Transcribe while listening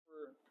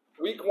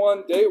week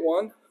 1, day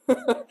 1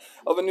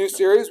 of a new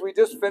series. We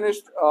just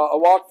finished a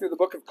walk through the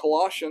book of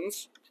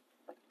Colossians.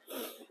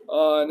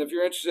 And if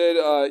you're interested,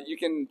 you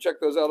can check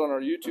those out on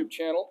our YouTube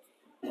channel.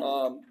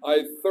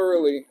 I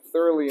thoroughly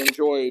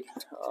enjoyed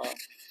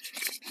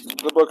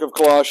the book of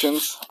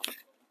Colossians.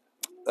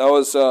 That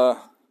was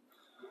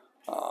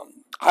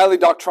highly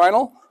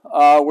doctrinal.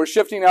 We're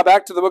shifting now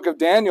back to the book of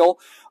Daniel.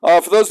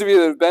 For those of you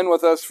that have been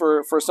with us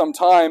for some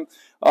time,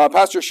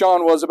 Pastor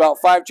Sean was about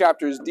 5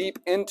 chapters deep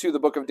into the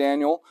book of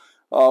Daniel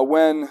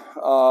when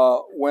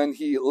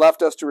he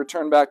left us to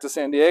return back to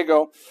San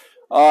Diego.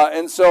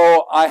 And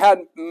so I had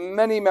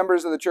many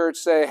members of the church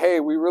say, hey,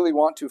 we really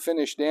want to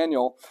finish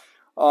Daniel.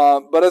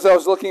 But as I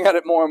was looking at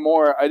it more and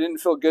more, I didn't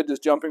feel good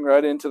just jumping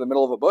right into the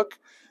middle of a book.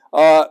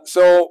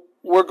 So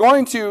we're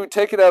going to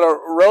take it at a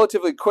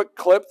relatively quick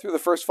clip through the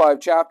first 5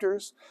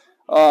 chapters.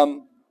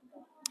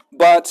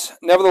 But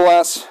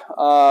nevertheless,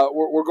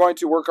 we're going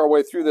to work our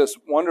way through this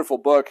wonderful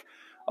book.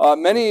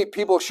 Many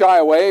people shy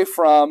away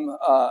from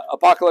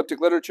apocalyptic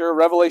literature.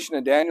 Revelation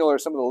and Daniel are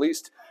some of the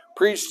least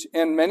preached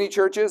in many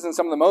churches and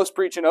some of the most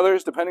preached in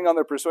others, depending on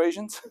their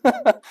persuasions.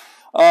 But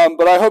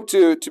I hope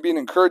to be an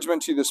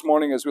encouragement to you this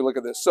morning as we look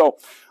at this. So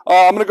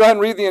I'm going to go ahead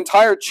and read the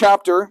entire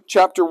chapter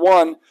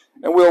 1,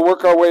 and we'll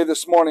work our way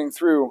this morning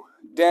through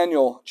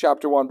Daniel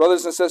chapter 1.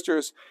 Brothers and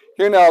sisters,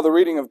 hear now the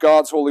reading of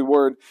God's holy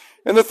word.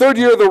 In the 3rd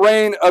year of the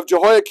reign of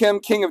Jehoiakim,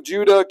 king of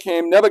Judah,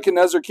 came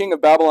Nebuchadnezzar, king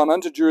of Babylon,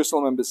 unto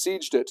Jerusalem and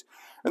besieged it.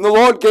 And the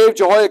Lord gave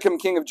Jehoiakim,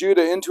 king of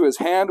Judah, into his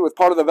hand with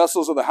part of the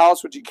vessels of the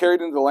house, which he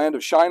carried into the land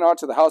of Shinar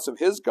to the house of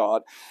his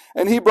God.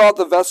 And he brought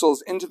the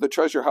vessels into the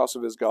treasure house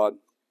of his God.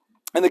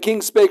 And the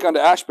king spake unto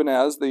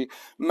Ashpenaz, the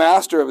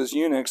master of his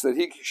eunuchs, that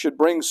he should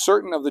bring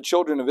certain of the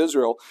children of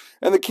Israel,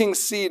 and the king's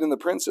seed and the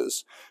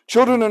princes,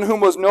 children in whom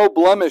was no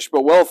blemish,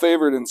 but well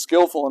favored and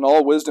skillful in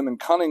all wisdom and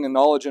cunning and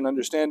knowledge and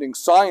understanding,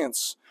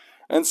 science,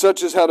 and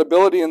such as had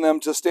ability in them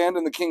to stand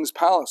in the king's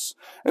palace,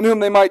 and whom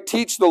they might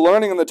teach the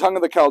learning and the tongue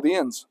of the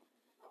Chaldeans.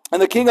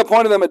 And the king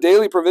appointed them a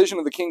daily provision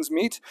of the king's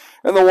meat,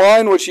 and the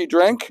wine which he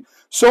drank,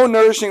 so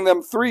nourishing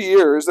them 3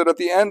 years, that at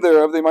the end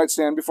thereof they might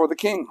stand before the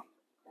king.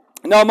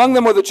 Now among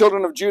them were the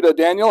children of Judah,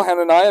 Daniel,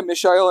 Hananiah,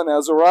 Mishael, and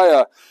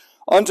Azariah,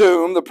 unto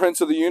whom the prince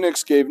of the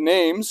eunuchs gave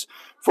names.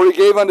 For he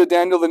gave unto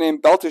Daniel the name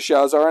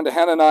Belteshazzar, and to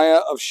Hananiah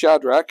of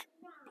Shadrach,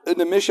 and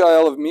to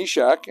Mishael of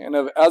Meshach, and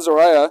of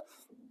Azariah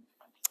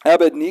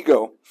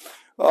Abednego.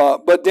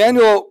 But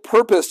Daniel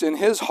purposed in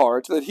his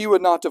heart that he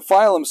would not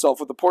defile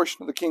himself with the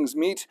portion of the king's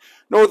meat,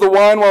 nor the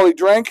wine while he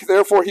drank.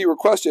 Therefore he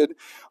requested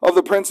of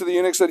the prince of the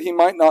eunuchs that he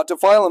might not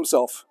defile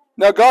himself.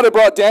 Now God had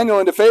brought Daniel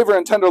into favor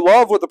and tender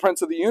love with the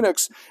prince of the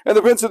eunuchs. And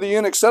the prince of the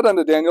eunuchs said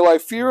unto Daniel, I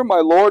fear my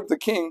lord the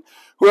king,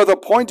 who hath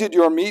appointed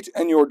your meat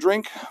and your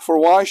drink. For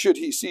why should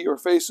he see your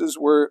faces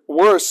were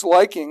worse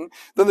liking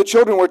than the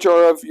children which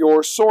are of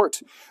your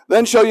sort?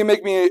 Then shall you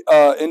make me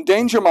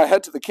endanger my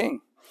head to the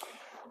king.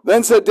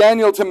 Then said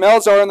Daniel to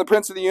Melzar, and the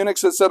prince of the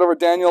eunuchs had said over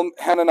Daniel,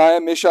 Hananiah,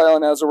 Mishael,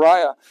 and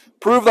Azariah,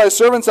 Prove thy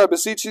servants, I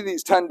beseech thee,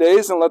 these 10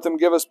 days, and let them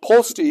give us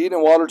pulse to eat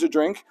and water to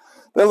drink.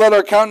 Then let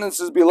our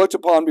countenances be looked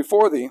upon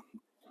before thee,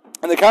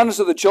 and the countenance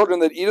of the children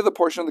that eat of the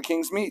portion of the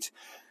king's meat.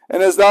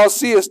 And as thou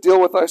seest,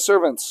 deal with thy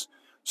servants.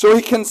 So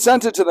he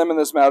consented to them in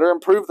this matter, and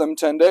proved them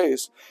 10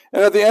 days.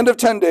 And at the end of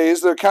 10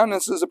 days, their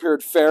countenances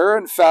appeared fairer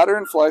and fatter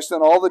in flesh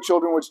than all the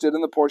children which did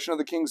in the portion of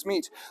the king's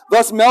meat.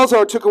 Thus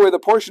Melzar took away the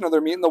portion of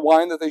their meat and the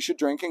wine that they should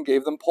drink, and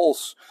gave them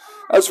pulse.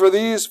 As for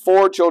these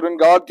 4 children,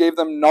 God gave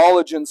them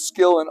knowledge and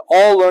skill in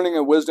all learning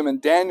and wisdom, and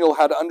Daniel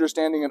had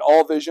understanding in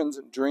all visions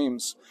and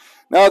dreams.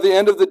 Now at the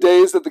end of the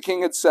days that the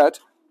king had said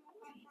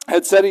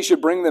he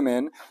should bring them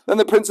in. Then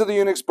the prince of the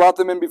eunuchs brought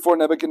them in before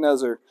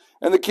Nebuchadnezzar.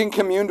 And the king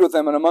communed with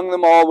them, and among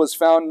them all was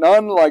found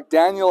none like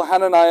Daniel,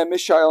 Hananiah,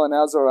 Mishael, and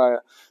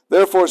Azariah.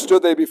 Therefore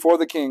stood they before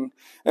the king.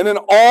 And in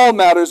all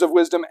matters of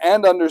wisdom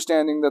and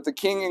understanding that the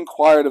king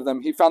inquired of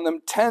them, he found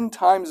them 10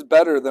 times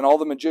better than all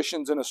the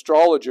magicians and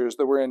astrologers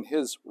that were in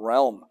his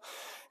realm.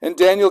 And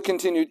Daniel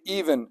continued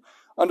even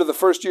unto the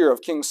 1st year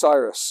of King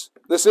Cyrus.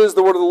 This is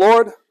the word of the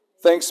Lord.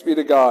 Thanks be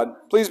to God.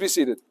 Please be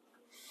seated.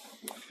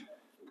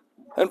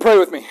 And pray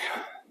with me.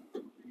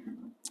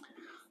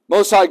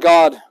 Most High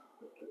God,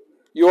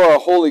 you are a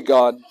holy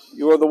God.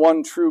 You are the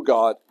one true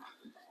God.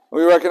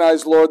 We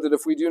recognize, Lord, that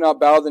if we do not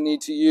bow the knee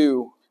to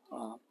you,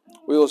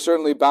 we will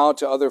certainly bow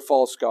to other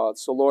false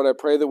gods. So, Lord, I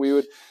pray that we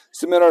would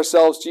submit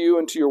ourselves to you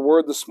and to your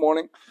word this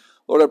morning.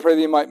 Lord, I pray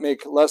that you might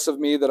make less of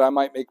me, that I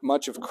might make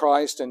much of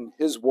Christ and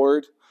his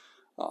word.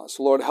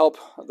 So, Lord, help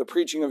the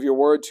preaching of your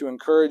word to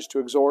encourage, to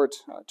exhort,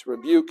 to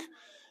rebuke.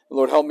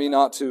 Lord, help me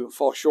not to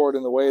fall short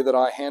in the way that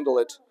I handle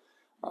it.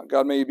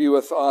 God, may you be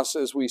with us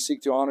as we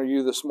seek to honor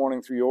you this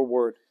morning through your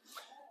word.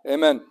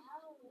 Amen.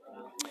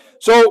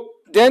 So,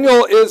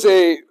 Daniel is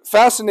a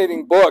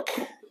fascinating book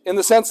in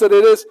the sense that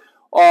it is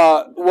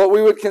what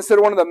we would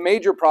consider one of the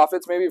major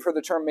prophets, maybe for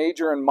the term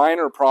major and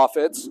minor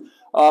prophets.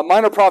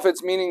 Minor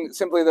prophets meaning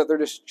simply that they're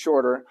just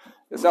shorter.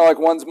 It's not like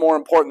one's more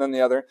important than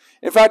the other.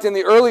 In fact, in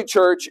the early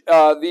church,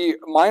 the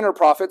minor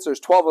prophets, there's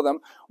 12 of them,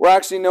 were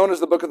actually known as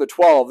the Book of the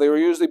 12. They were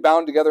usually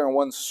bound together in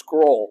one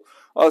scroll.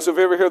 So if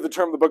you ever hear the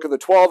term the Book of the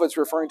 12, it's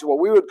referring to what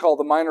we would call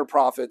the minor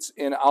prophets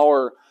in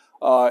our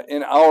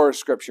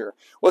scripture.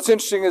 What's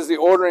interesting is the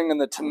ordering in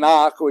the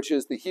Tanakh, which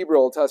is the Hebrew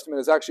Old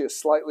Testament, is actually a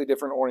slightly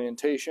different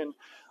orientation.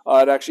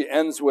 It actually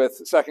ends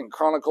with 2nd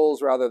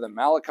Chronicles rather than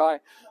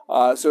Malachi.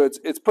 So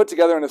it's put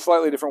together in a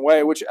slightly different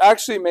way, which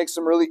actually makes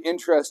some really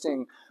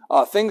interesting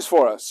things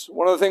for us.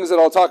 One of the things that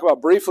I'll talk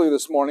about briefly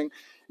this morning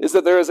is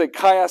that there is a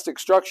chiastic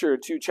structure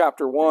to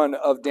chapter 1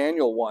 of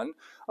Daniel 1.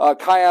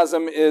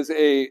 Chiasm is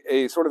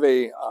a sort of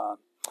a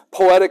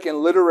poetic and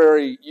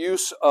literary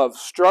use of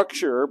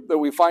structure that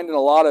we find in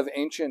a lot of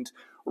ancient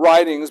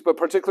writings, but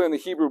particularly in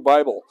the Hebrew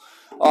Bible.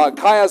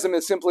 Chiasm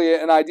is simply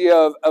an idea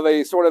of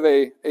a sort of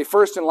a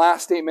first and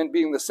last statement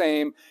being the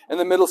same, and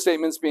the middle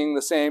statements being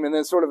the same, and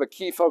then sort of a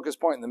key focus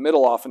point in the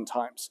middle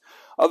oftentimes.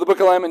 The Book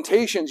of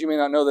Lamentations, you may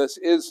not know this,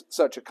 is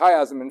such a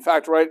chiasm. In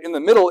fact, right in the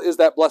middle is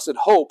that blessed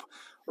hope,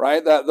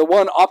 right? That the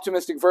one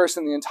optimistic verse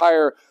in the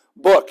entire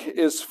book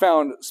is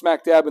found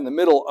smack dab in the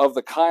middle of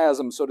the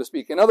chiasm, so to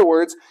speak. In other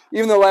words,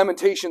 even though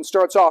Lamentation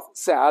starts off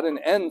sad and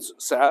ends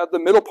sad, the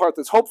middle part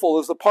that's hopeful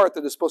is the part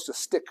that is supposed to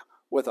stick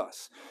with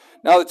us.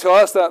 Now, to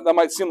us, that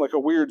might seem like a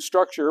weird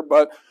structure,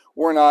 but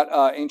we're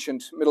not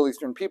ancient Middle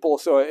Eastern people,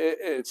 so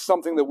it's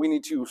something that we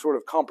need to sort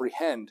of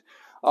comprehend.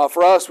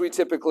 For us, we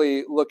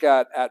typically look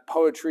at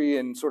poetry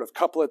and sort of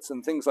couplets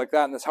and things like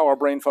that, and that's how our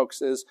brain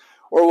focuses.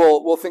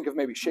 Or we'll think of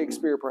maybe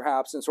Shakespeare,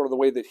 perhaps, and sort of the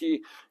way that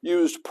he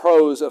used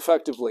prose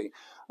effectively.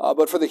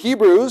 But for the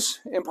Hebrews,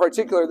 in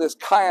particular, this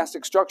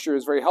chiastic structure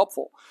is very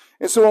helpful.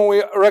 And so when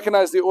we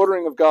recognize the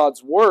ordering of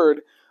God's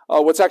Word,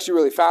 what's actually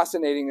really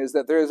fascinating is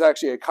that there is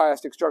actually a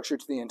chiastic structure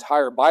to the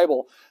entire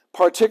Bible,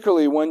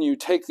 particularly when you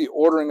take the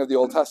ordering of the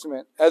Old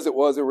Testament as it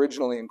was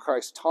originally in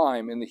Christ's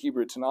time in the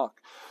Hebrew Tanakh.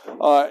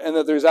 And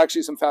that there's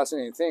actually some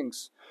fascinating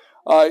things.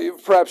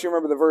 Perhaps you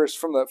remember the verse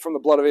from the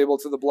blood of Abel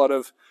to the blood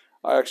of,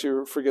 I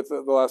actually forget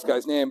the last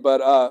guy's name, but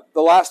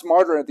the last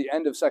martyr at the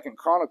end of 2nd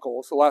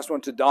Chronicles, the last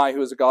one to die who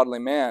was a godly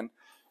man.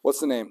 What's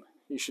the name?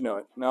 You should know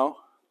it. No?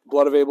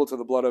 Blood of Abel to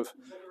the blood of...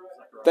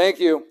 Thank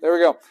you. There we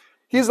go.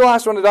 He's the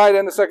last one to die at the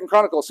end of 2nd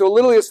Chronicles. So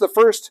literally it's the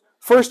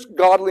first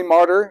godly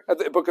martyr at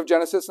the book of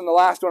Genesis and the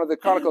last one of the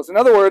Chronicles. In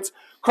other words,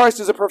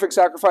 Christ is a perfect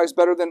sacrifice,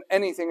 better than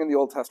anything in the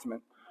Old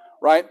Testament.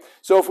 Right?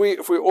 So if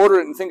we order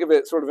it and think of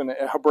it sort of in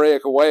a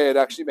Hebraic way, it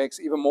actually makes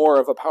even more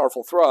of a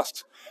powerful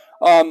thrust.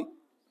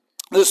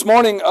 This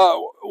morning,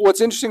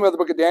 what's interesting about the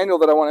book of Daniel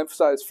that I want to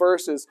emphasize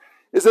first is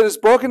that it's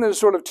broken into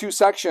sort of two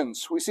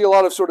sections. We see a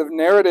lot of sort of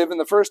narrative in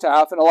the first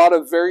half and a lot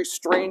of very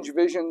strange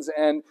visions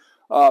and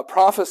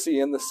prophecy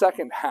in the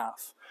second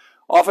half.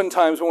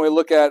 Oftentimes when we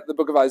look at the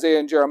book of Isaiah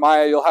and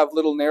Jeremiah, you'll have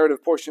little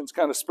narrative portions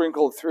kind of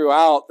sprinkled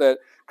throughout that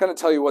kind of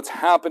tell you what's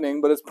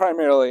happening, but it's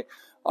primarily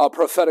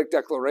prophetic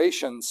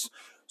declarations.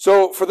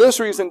 So for this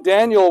reason,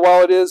 Daniel,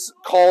 while it is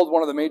called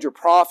one of the major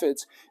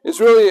prophets, is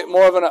really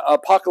more of an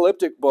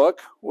apocalyptic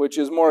book, which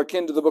is more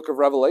akin to the book of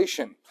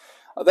Revelation.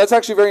 That's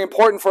actually very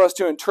important for us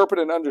to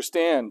interpret and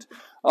understand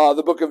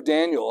the book of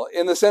Daniel,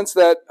 in the sense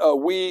that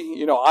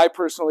I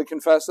personally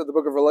confess that the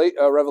book of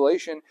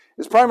Revelation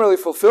is primarily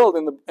fulfilled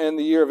in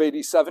the year of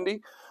AD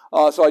 70.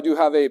 So I do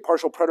have a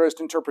partial preterist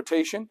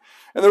interpretation.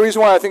 And the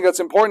reason why I think that's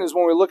important is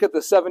when we look at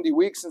the 70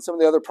 weeks and some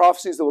of the other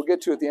prophecies that we'll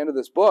get to at the end of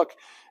this book,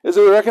 is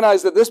that we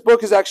recognize that this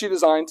book is actually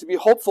designed to be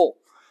hopeful.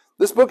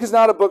 This book is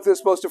not a book that's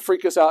supposed to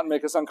freak us out and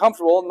make us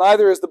uncomfortable.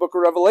 Neither is the book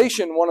of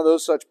Revelation one of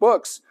those such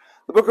books.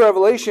 The book of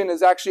Revelation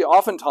is actually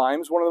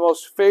oftentimes one of the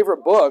most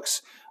favorite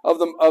books of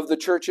the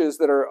churches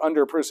that are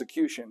under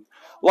persecution.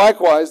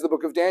 Likewise, the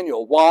book of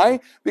Daniel.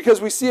 Why?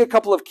 Because we see a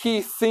couple of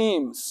key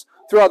themes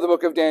throughout the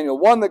book of Daniel.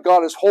 One, that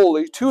God is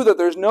holy. Two, that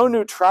there's no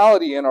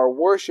neutrality in our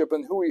worship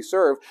and who we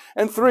serve.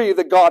 And three,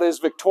 that God is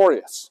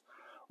victorious.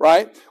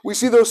 Right? We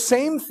see those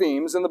same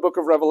themes in the book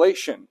of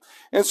Revelation.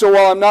 And so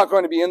while I'm not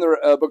going to be in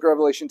the book of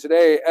Revelation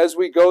today, as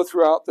we go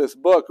throughout this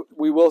book,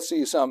 we will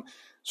see some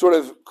sort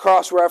of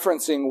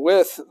cross-referencing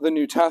with the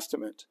New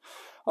Testament.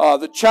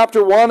 The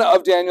chapter 1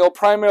 of Daniel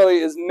primarily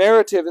is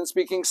narrative and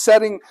speaking,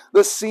 setting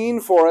the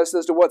scene for us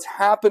as to what's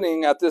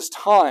happening at this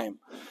time.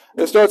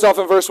 It starts off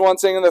in verse 1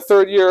 saying, in the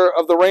 3rd year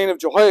of the reign of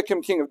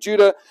Jehoiakim, king of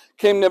Judah,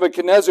 came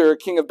Nebuchadnezzar,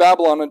 king of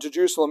Babylon, unto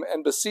Jerusalem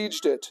and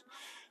besieged it.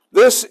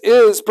 This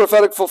is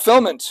prophetic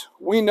fulfillment.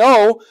 We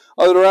know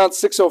that around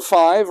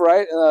 605,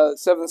 right,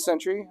 7th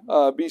century,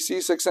 BC,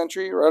 6th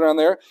century, right around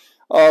there,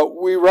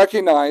 we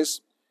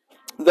recognize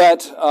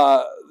that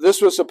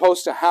this was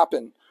supposed to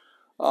happen.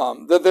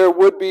 That there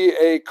would be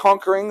a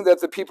conquering,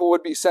 that the people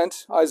would be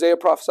sent, Isaiah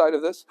prophesied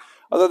of this,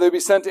 that they'd be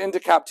sent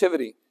into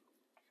captivity.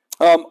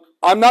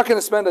 I'm not going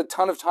to spend a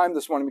ton of time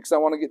this morning because I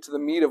want to get to the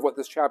meat of what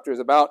this chapter is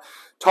about,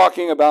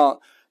 talking about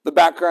the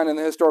background and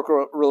the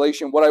historical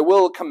relation. What I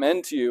will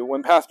commend to you,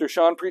 when Pastor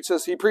Sean preached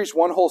this, he preached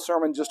one whole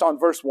sermon just on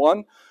verse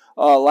 1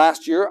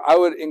 last year. I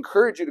would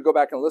encourage you to go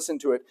back and listen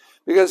to it,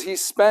 because he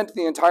spent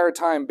the entire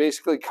time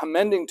basically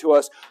commending to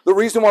us the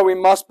reason why we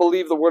must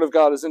believe the Word of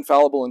God is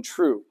infallible and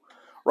true.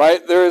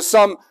 Right? There is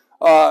some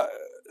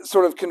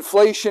sort of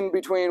conflation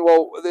between,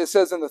 well, it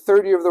says in the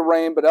 3rd year of the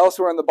reign, but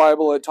elsewhere in the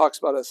Bible it talks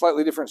about a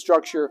slightly different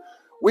structure,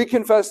 we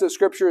confess that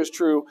Scripture is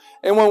true.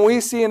 And when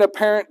we see an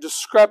apparent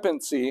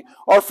discrepancy,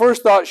 our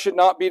first thought should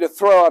not be to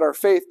throw out our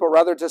faith, but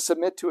rather to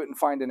submit to it and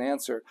find an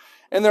answer.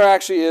 And there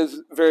actually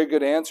is very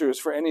good answers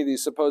for any of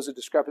these supposed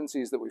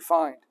discrepancies that we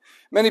find.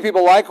 Many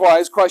people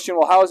likewise question,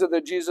 well, how is it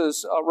that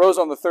Jesus rose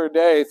on the third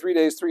day, 3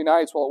 days, 3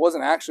 nights? Well, it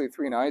wasn't actually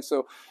 3 nights,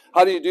 so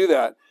how do you do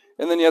that?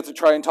 And then you have to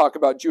try and talk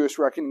about Jewish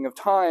reckoning of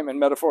time and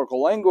metaphorical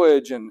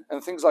language and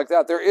things like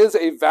that. There is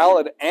a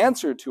valid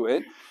answer to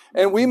it,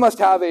 and we must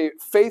have a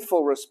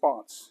faithful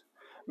response.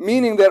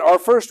 Meaning that our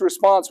first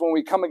response when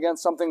we come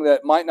against something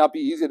that might not be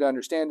easy to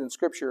understand in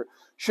Scripture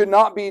should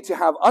not be to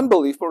have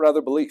unbelief, but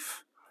rather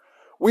belief.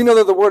 We know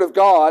that the Word of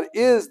God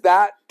is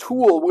that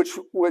tool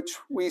which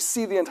we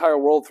see the entire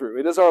world through.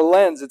 It is our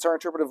lens. It's our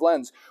interpretive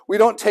lens. We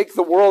don't take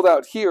the world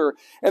out here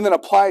and then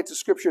apply it to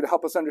Scripture to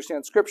help us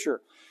understand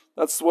Scripture.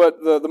 That's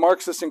what the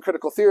Marxists and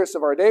critical theorists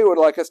of our day would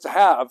like us to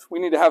have. We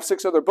need to have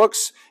 6 other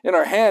books in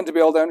our hand to be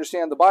able to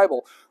understand the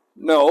Bible.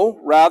 No,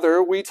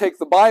 rather, we take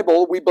the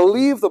Bible, we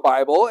believe the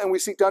Bible, and we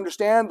seek to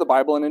understand the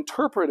Bible and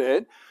interpret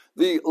it,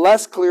 the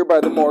less clear by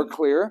the more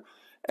clear,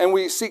 and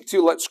we seek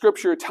to let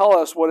Scripture tell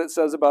us what it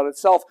says about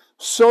itself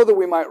so that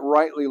we might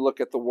rightly look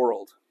at the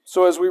world.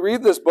 So as we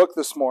read this book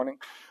this morning,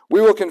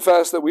 we will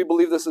confess that we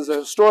believe this is a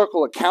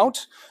historical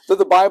account, that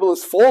the Bible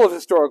is full of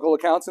historical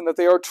accounts, and that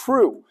they are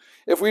true.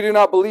 If we do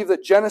not believe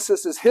that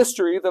Genesis is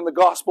history, then the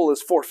gospel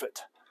is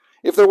forfeit.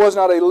 If there was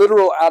not a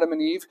literal Adam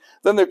and Eve,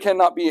 then there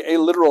cannot be a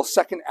literal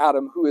second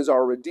Adam who is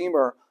our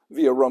Redeemer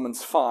via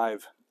Romans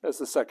 5 as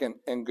the second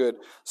and good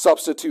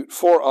substitute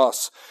for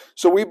us.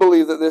 So we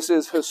believe that this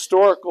is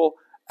historical,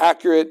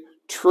 accurate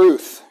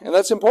truth. And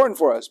that's important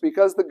for us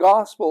because the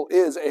gospel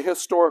is a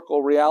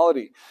historical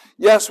reality.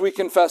 Yes, we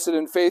confess it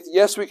in faith.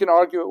 Yes, we can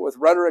argue it with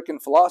rhetoric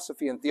and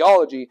philosophy and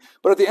theology.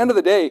 But at the end of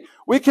the day,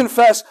 we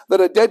confess that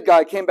a dead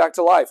guy came back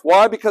to life.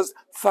 Why? Because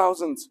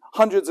thousands,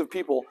 hundreds of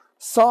people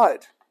saw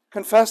it,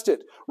 confessed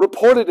it,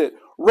 reported it,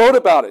 wrote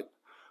about it.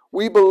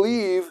 We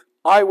believe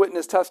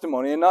eyewitness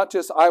testimony, and not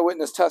just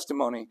eyewitness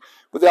testimony,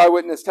 but the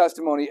eyewitness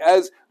testimony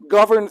as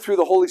governed through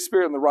the Holy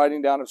Spirit and the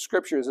writing down of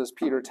Scriptures, as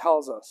Peter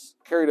tells us,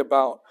 carried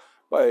about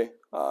by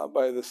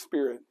the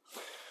Spirit.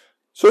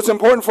 So it's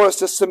important for us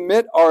to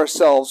submit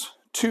ourselves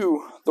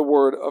to the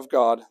Word of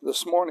God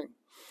this morning.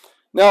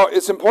 Now,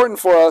 it's important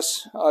for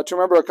us to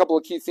remember a couple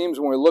of key themes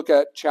when we look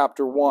at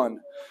chapter 1.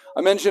 I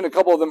mentioned a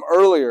couple of them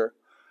earlier,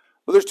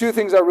 but there's 2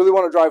 things I really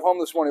want to drive home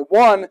this morning.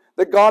 1,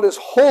 that God is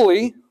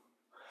holy,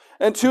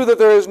 and 2, that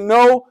there is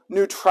no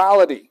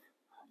neutrality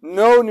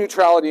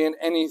in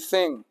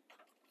anything.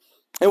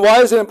 And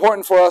why is it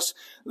important for us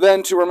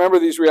then to remember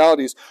these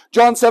realities?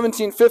 John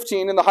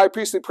 17:15, in the high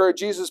priestly prayer,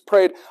 Jesus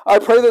prayed, I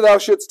pray that thou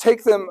shouldst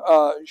take them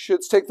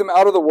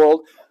out of the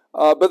world,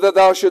 but that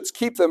thou shouldst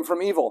keep them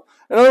from evil.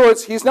 In other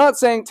words, he's not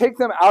saying take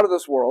them out of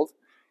this world.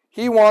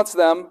 He wants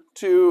them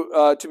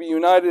to be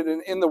united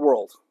in the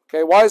world.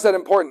 Okay, why is that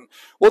important?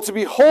 Well, to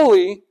be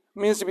holy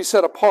means to be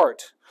set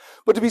apart.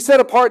 But to be set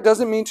apart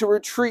doesn't mean to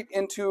retreat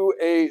into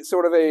a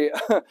sort of a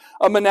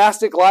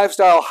monastic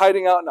lifestyle,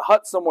 hiding out in a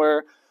hut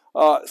somewhere,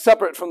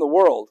 separate from the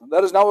world.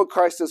 That is not what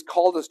Christ has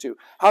called us to.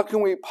 How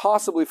can we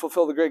possibly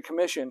fulfill the Great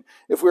Commission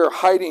if we are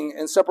hiding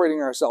and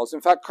separating ourselves?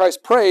 In fact,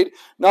 Christ prayed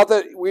not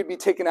that we'd be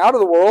taken out of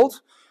the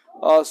world.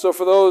 So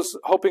for those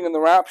hoping in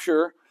the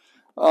rapture,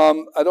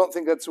 I don't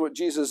think that's what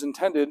Jesus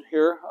intended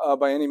here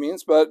by any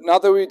means, but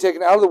not that we'd be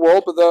taken out of the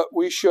world, but that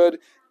we should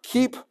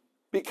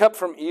be kept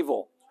from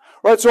evil.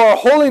 Right, so our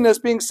holiness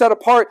being set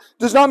apart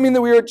does not mean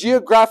that we are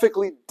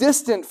geographically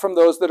distant from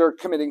those that are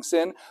committing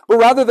sin, but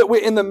rather that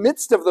we, in the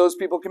midst of those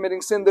people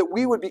committing sin, that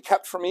we would be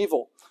kept from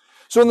evil.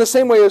 So in the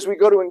same way as we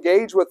go to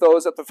engage with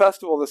those at the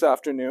festival this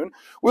afternoon,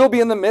 we'll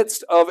be in the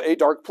midst of a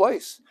dark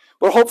place.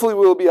 But hopefully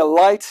we will be a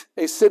light,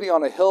 a city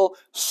on a hill,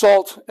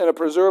 salt, and a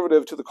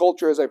preservative to the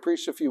culture, as I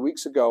preached a few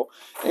weeks ago,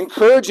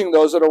 encouraging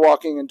those that are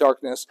walking in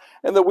darkness,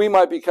 and that we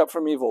might be kept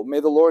from evil.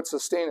 May the Lord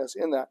sustain us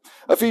in that.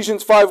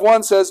 Ephesians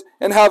 5:1 says,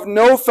 and have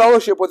no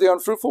fellowship with the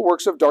unfruitful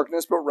works of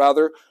darkness, but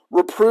rather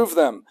reprove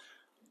them.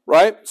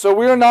 Right? So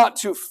we are not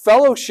to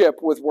fellowship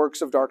with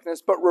works of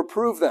darkness, but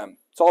reprove them.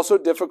 It's also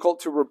difficult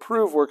to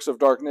reprove works of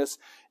darkness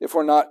if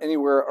we're not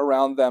anywhere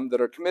around them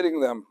that are committing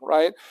them,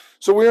 right?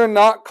 So we are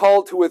not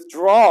called to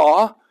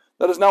withdraw.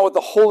 That is not what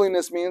the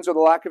holiness means or the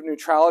lack of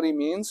neutrality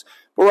means,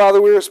 but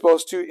rather we are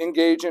supposed to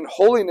engage in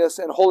holiness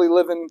and holy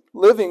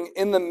living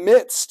in the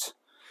midst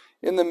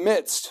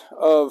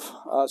of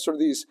sort of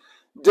these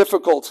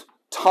difficult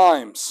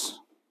times.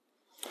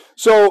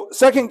 So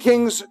 2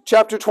 Kings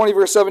chapter 20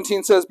 verse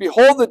 17 says,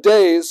 behold, the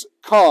days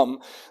come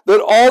that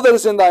all that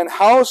is in thine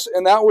house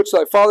and that which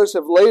thy fathers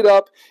have laid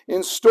up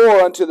in store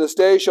unto this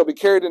day shall be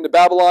carried into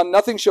Babylon.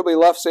 Nothing shall be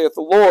left, saith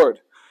the Lord.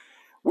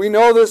 We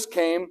know this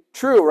came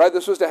true, right?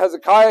 This was to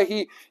Hezekiah.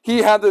 He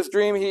had this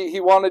dream.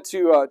 He wanted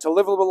to live a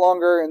little bit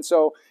longer, and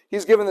so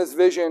he's given this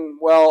vision.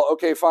 Well,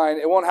 okay, fine.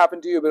 It won't happen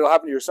to you, but it'll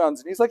happen to your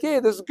sons. And he's like, hey,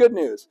 this is good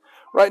news,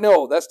 right?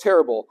 No, that's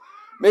terrible.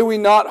 May we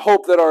not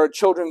hope that our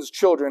children's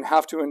children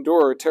have to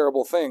endure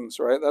terrible things,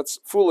 right? That's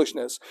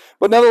foolishness.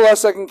 But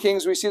nevertheless, 2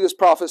 Kings, we see this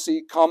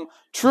prophecy come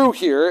true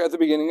here at the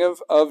beginning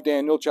of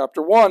Daniel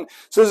chapter 1. It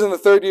says, in the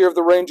 3rd year of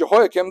the reign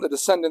Jehoiakim, the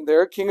descendant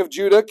there, king of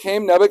Judah,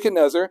 came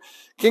Nebuchadnezzar,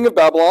 king of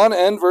Babylon,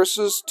 and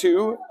verses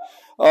 2,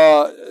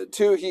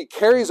 he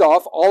carries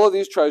off all of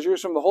these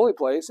treasures from the holy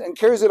place and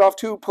carries it off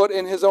to put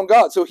in his own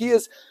God. So he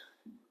is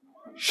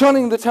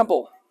shunning the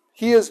temple.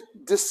 He is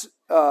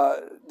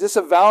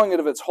disavowing it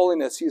of its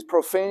holiness. He is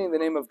profaning the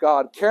name of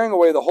God, carrying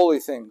away the holy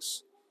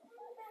things.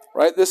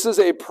 Right? This is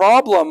a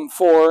problem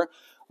for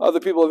the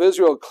people of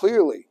Israel,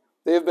 clearly.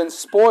 They have been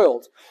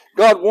spoiled.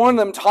 God warned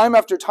them time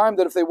after time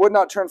that if they would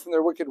not turn from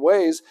their wicked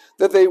ways,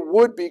 that they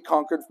would be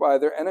conquered by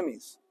their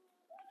enemies.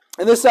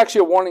 And this is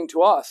actually a warning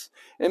to us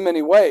in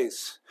many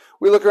ways.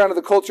 We look around at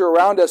the culture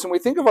around us and we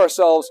think of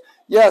ourselves,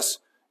 yes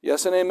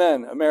and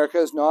amen, America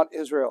is not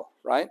Israel,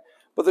 right?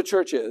 But the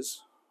church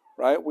is,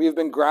 right? We have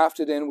been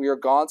grafted in, we are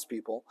God's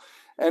people.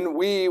 And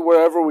we,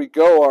 wherever we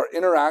go, are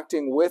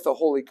interacting with a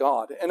holy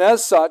God. And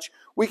as such,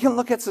 we can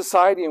look at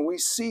society and we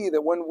see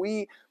that when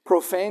we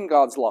profane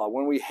God's law,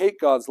 when we hate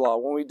God's law,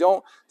 when we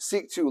don't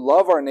seek to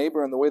love our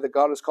neighbor in the way that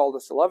God has called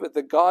us to love it,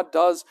 that God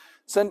does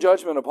send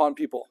judgment upon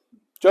people.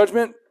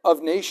 Judgment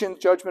of nations,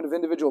 judgment of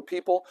individual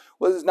people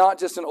was not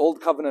just an old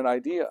covenant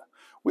idea.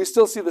 We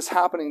still see this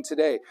happening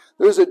today.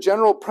 There's a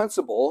general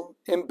principle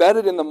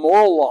embedded in the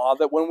moral law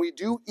that when we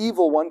do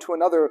evil one to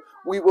another,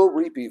 we will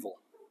reap evil.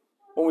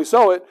 When we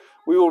sow it,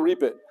 we will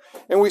reap it.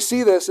 And we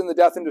see this in the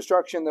death and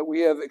destruction that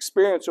we have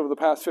experienced over the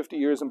past 50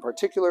 years in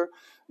particular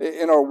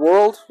in our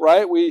world,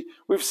 right?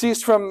 We've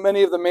ceased from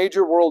many of the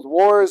major world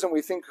wars and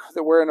we think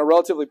that we're in a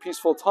relatively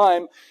peaceful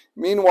time.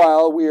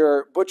 Meanwhile, we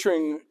are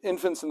butchering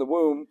infants in the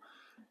womb.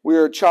 We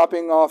are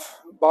chopping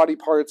off body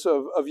parts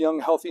of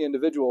young, healthy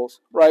individuals,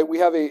 right? We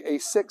have a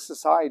sick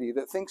society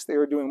that thinks they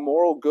are doing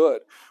moral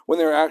good when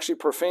they're actually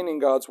profaning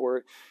God's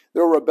word.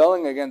 They're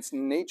rebelling against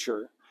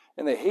nature,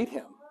 and they hate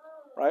him,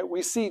 right?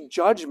 We see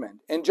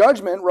judgment. And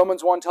judgment,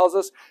 Romans 1 tells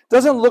us,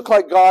 doesn't look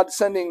like God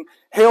sending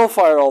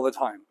hailfire all the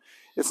time.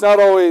 It's not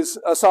always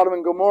a Sodom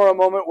and Gomorrah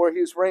moment where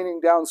he's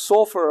raining down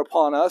sulfur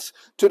upon us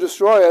to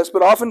destroy us,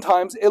 but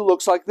oftentimes it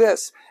looks like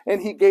this,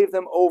 and he gave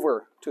them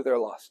over to their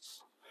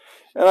lusts.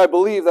 And I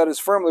believe that is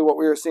firmly what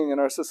we are seeing in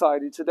our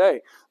society today.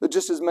 That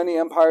just as many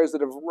empires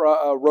that have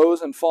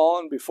rose and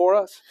fallen before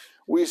us,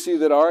 we see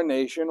that our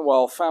nation,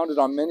 while founded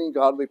on many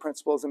godly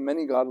principles and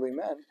many godly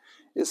men,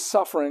 is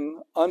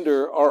suffering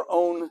under our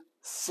own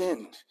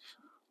sin.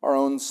 Our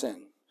own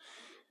sin.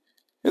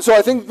 And so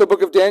I think the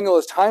book of Daniel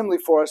is timely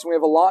for us, and we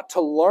have a lot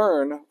to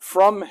learn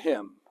from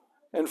him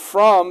and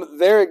from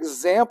their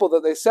example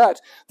that they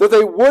set, that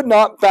they would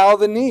not bow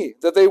the knee,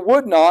 that they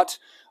would not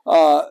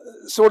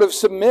sort of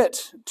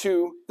submit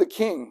to the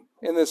king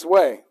in this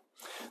way.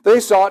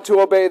 They sought to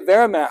obey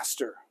their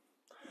master.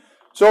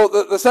 So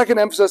the second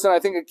emphasis, and I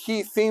think a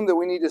key theme that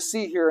we need to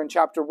see here in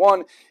chapter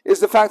 1, is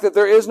the fact that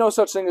there is no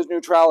such thing as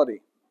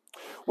neutrality.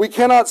 We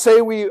cannot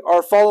say we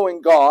are following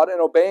God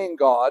and obeying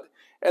God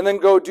and then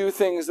go do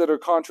things that are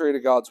contrary to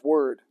God's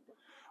word.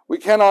 We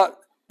cannot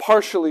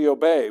partially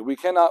obey. We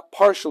cannot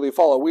partially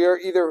follow. We are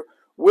either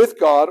with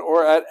God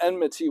or at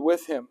enmity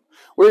with him.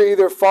 We're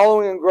either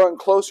following and growing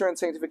closer in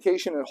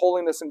sanctification and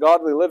holiness and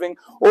godly living,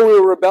 or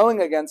we're rebelling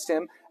against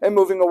him and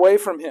moving away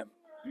from him.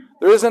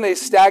 There isn't a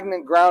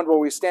stagnant ground where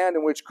we stand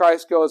in which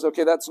Christ goes,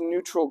 okay, that's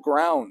neutral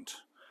ground.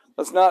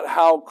 That's not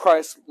how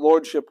Christ's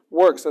lordship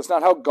works. That's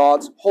not how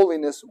God's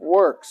holiness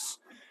works.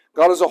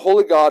 God is a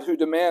holy God who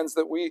demands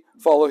that we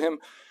follow him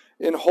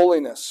in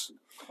holiness.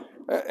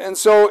 And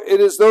so it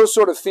is those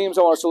sort of themes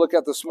I want us to look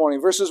at this morning.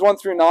 Verses 1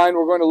 through 9,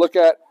 we're going to look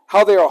at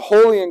how they are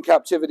holy in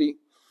captivity.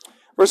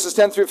 Verses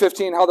 10 through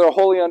 15, how they're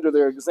holy under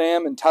their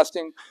exam and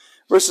testing.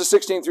 Verses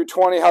 16 through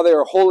 20, how they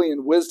are holy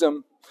in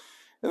wisdom.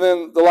 And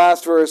then the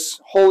last verse,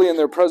 holy in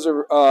their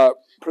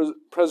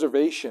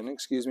preservation,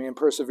 and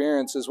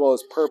perseverance as well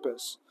as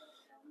purpose.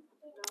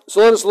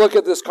 So let us look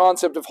at this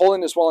concept of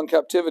holiness while in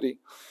captivity.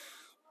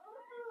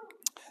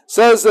 It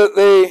says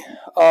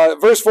that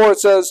verse 4, it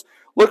says,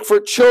 look for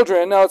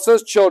children. Now it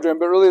says children,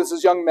 but really this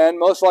is young men.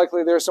 Most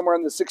likely they're somewhere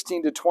in the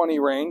 16 to 20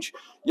 range.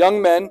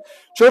 Young men.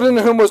 Children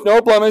in whom was no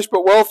blemish,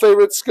 but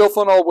well-favored,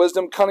 skillful in all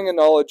wisdom, cunning in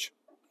knowledge.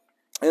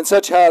 And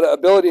such had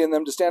ability in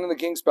them to stand in the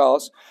king's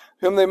palace,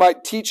 whom they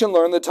might teach and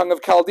learn the tongue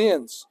of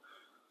Chaldeans.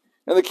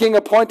 And the king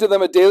appointed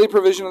them a daily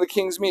provision of the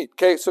king's meat.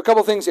 Okay, so a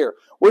couple things here.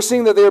 We're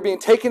seeing that they are being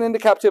taken into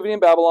captivity in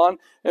Babylon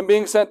and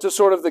being sent to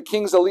sort of the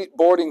king's elite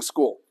boarding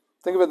school.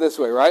 Think of it this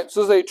way, right?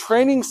 So it's a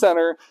training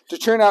center to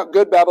churn out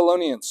good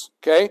Babylonians,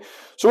 okay?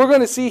 So we're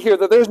going to see here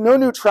that there's no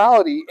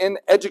neutrality in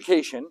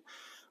education,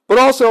 but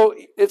also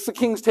it's the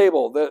king's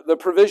table, the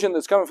provision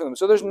that's coming from them.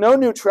 So there's no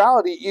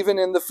neutrality even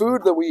in the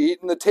food that we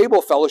eat and the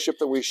table fellowship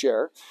that we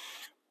share.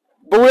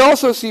 But we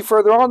also see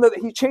further on that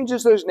he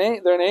changes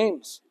their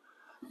names.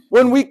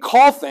 When we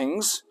call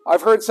things,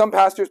 I've heard some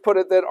pastors put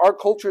it that our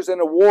culture's in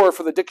a war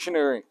for the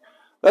dictionary.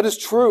 That is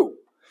true.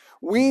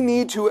 We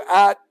need to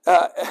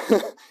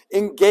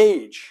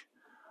engage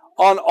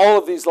on all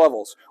of these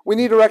levels. We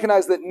need to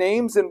recognize that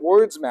names and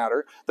words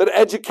matter, that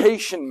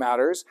education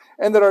matters,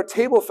 and that our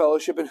table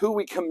fellowship and who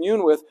we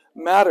commune with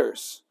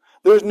matters.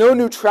 There's no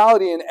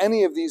neutrality in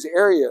any of these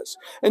areas.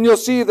 And you'll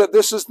see that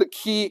this is the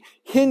key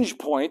hinge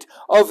point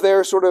of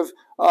their sort of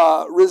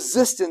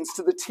resistance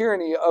to the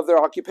tyranny of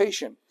their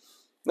occupation.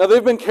 Now,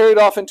 they've been carried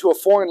off into a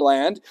foreign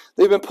land.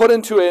 They've been put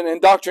into an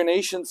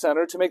indoctrination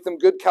center to make them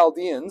good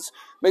Chaldeans,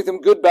 make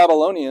them good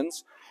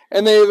Babylonians,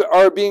 and they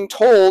are being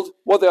told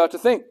what they ought to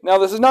think. Now,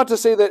 this is not to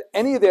say that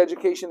any of the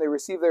education they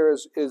receive there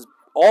is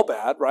all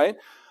bad, right?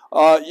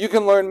 You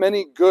can learn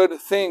many good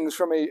things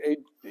from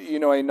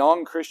a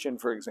non-Christian,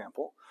 for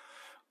example,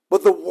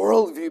 but the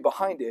worldview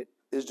behind it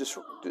is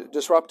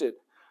disrupted,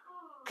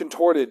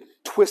 contorted,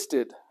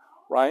 twisted,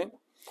 right?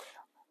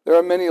 There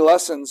are many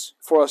lessons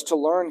for us to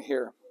learn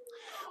here.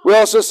 We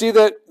also see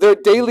that their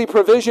daily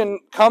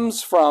provision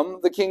comes from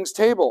the king's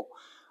table.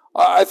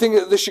 I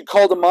think this should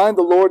call to mind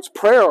the Lord's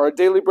Prayer, our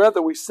daily bread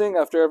that we sing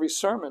after every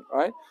sermon,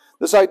 right?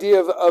 This idea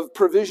of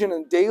provision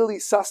and daily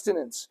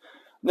sustenance.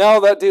 Now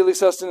that daily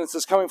sustenance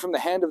is coming from the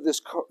hand of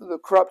the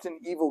corrupt and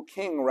evil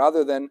king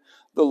rather than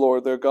the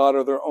Lord, their God,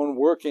 or their own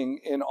working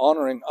in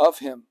honoring of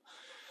him.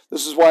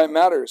 This is why it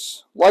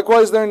matters.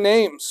 Likewise, their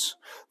names.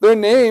 Their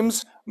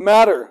names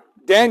matter.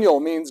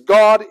 Daniel means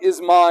God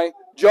is my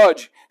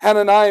judge.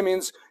 Hananiah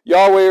means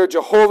Yahweh or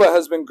Jehovah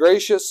has been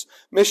gracious.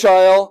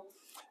 Mishael,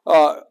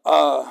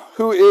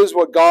 who is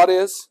what God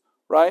is,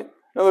 right?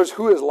 In other words,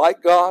 who is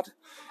like God.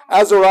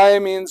 Azariah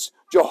means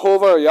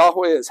Jehovah or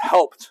Yahweh is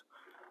helped.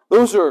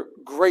 Those are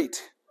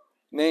great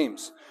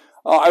names.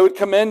 I would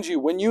commend you,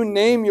 when you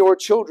name your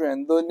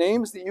children, the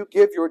names that you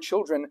give your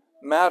children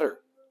matter,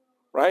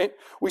 right?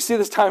 We see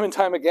this time and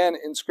time again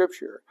in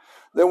Scripture,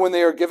 that when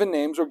they are given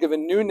names or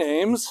given new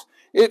names,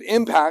 it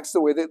impacts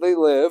the way that they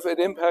live. It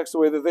impacts the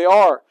way that they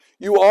are.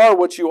 You are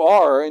what you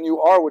are, and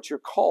you are what you're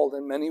called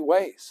in many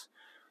ways.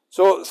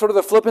 So sort of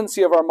the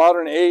flippancy of our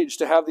modern age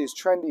to have these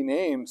trendy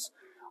names,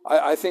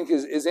 I think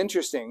is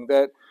interesting,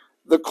 that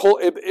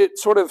it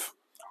sort of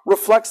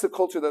reflects the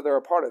culture that they're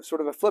a part of,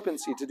 sort of a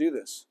flippancy to do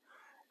this.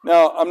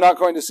 Now, I'm not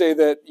going to say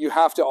that you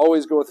have to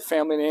always go with a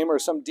family name or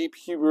some deep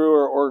Hebrew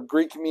or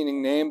Greek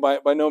meaning name, by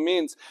no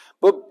means.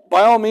 But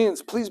by all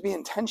means, please be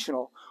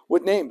intentional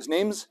with names.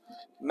 Names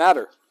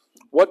matter.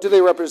 What do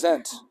they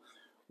represent?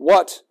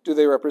 What do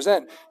they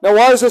represent? Now,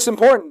 why is this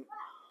important?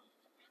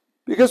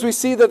 Because we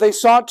see that they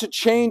sought to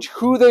change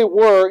who they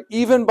were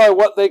even by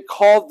what they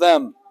called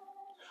them.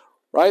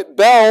 Right?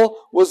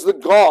 Bel was the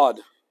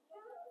god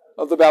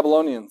of the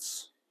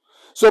Babylonians.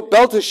 So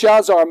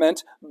Belteshazzar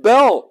meant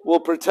Bel will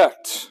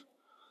protect.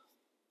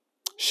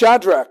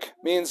 Shadrach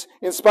means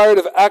inspired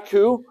of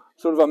Aku,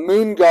 sort of a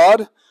moon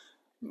god.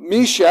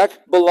 Meshach,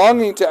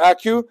 belonging to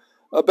Aku.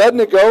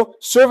 Abednego,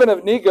 servant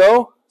of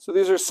Nego. So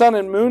these are sun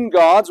and moon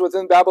gods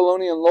within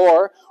Babylonian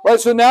lore. Right?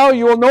 So now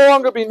you will no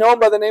longer be known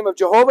by the name of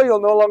Jehovah. You'll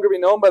no longer be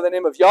known by the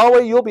name of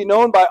Yahweh. You'll be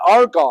known by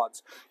our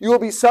gods. You will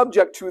be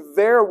subject to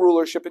their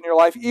rulership in your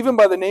life, even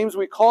by the names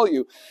we call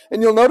you.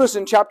 And you'll notice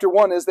in chapter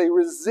 1, as they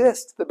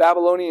resist the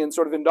Babylonian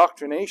sort of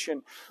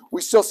indoctrination, we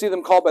still see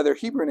them called by their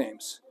Hebrew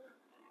names.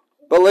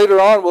 But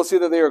later on, we'll see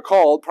that they are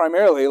called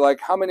primarily,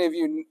 like how many of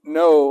you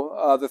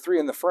know the three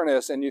in the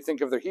furnace and you think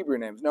of their Hebrew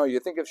names? No,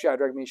 you think of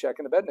Shadrach, Meshach,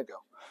 and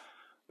Abednego.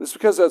 It's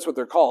because that's what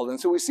they're called. And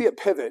so we see a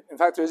pivot. In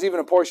fact, there's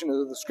even a portion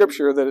of the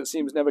scripture that it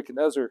seems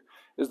Nebuchadnezzar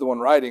is the one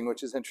writing,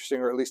 which is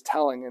interesting, or at least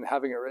telling and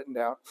having it written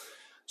down.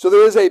 So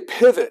there is a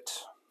pivot.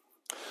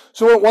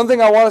 So one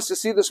thing I want us to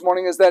see this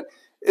morning is that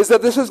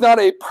this is not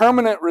a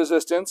permanent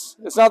resistance.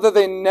 It's not that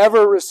they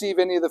never receive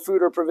any of the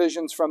food or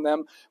provisions from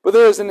them, but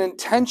there is an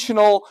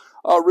intentional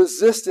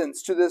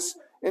resistance to this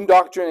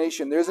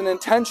indoctrination. There's an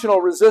intentional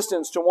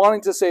resistance to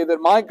wanting to say that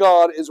my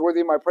God is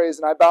worthy of my praise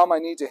and I bow my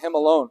knee to him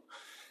alone.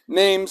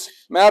 Names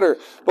matter.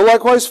 But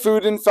likewise,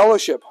 food and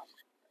fellowship.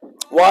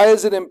 Why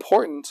is it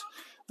important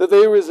that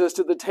they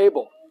resisted the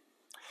table?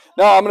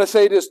 Now, I'm going to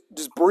say just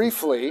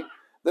briefly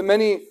that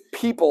many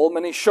people,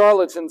 many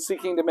charlatans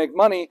seeking to make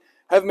money,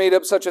 have made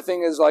up such a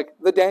thing as like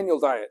the Daniel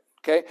diet.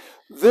 Okay?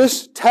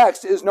 This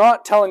text is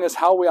not telling us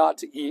how we ought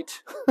to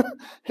eat.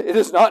 It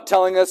is not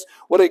telling us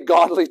what a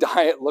godly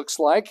diet looks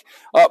like.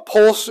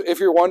 Pulse, if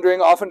you're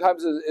wondering,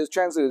 oftentimes is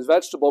translated as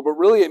vegetable, but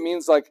really it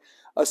means like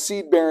a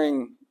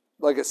seed-bearing,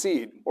 like a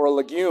seed or a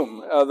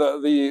legume.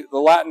 The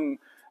Latin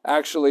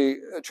actually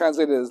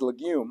translated as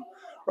legume,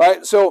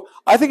 right? So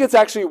I think it's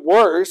actually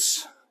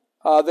worse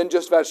than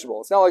just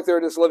vegetable. It's not like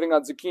they're just living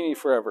on zucchini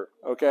forever,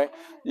 okay?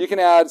 You can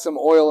add some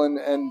oil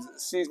and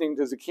seasoning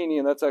to zucchini,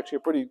 and that's actually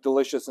a pretty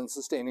delicious and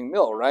sustaining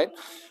meal, right?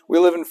 We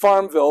live in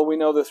Farmville. We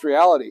know this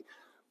reality.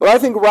 But I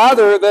think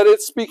rather that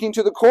it's speaking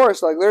to the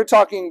chorus, like they're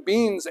talking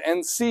beans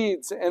and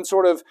seeds and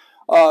sort of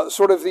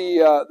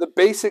the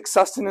basic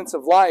sustenance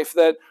of life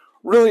that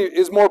really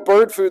is more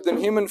bird food than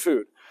human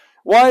food.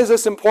 Why is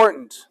this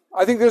important?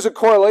 I think there's a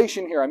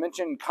correlation here. I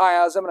mentioned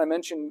chiasm and I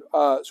mentioned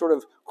sort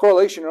of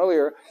correlation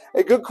earlier.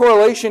 A good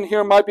correlation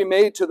here might be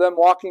made to them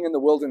walking in the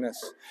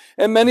wilderness.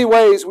 In many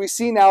ways, we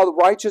see now the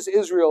righteous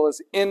Israel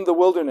is in the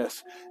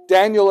wilderness.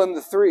 Daniel and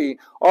the three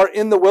are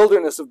in the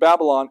wilderness of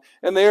Babylon,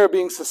 and they are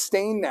being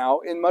sustained now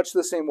in much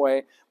the same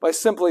way by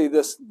simply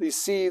these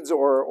seeds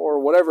or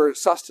whatever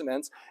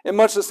sustenance, in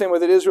much the same way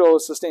that Israel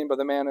is sustained by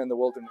the manna in the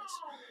wilderness.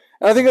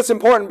 And I think it's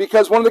important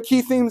because one of the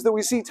key themes that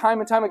we see time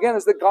and time again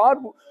is that God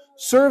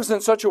serves in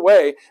such a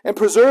way and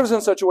preserves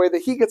in such a way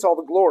that he gets all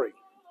the glory.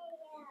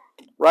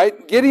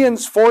 Right?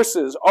 Gideon's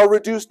forces are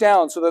reduced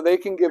down so that they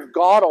can give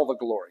God all the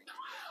glory,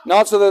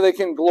 not so that they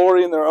can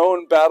glory in their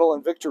own battle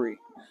and victory.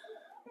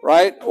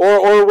 Right?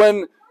 Or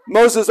when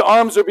Moses'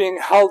 arms are being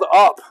held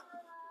up,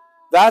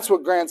 that's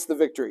what grants the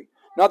victory,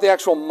 not the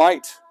actual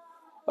might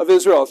of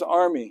Israel's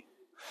army.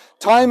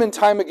 Time and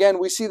time again,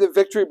 we see that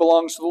victory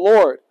belongs to the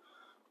Lord.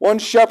 One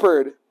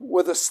shepherd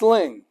with a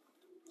sling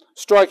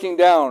striking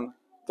down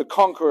the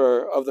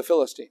conqueror of the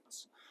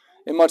Philistines.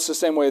 In much the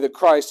same way that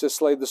Christ has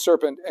slayed the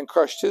serpent and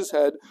crushed his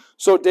head,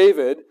 so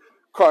David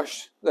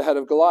crushed the head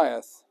of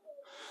Goliath.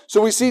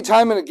 So we see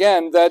time and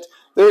again that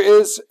there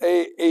is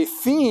a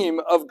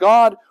theme of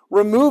God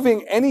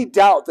removing any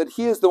doubt that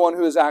he is the one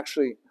who is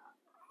actually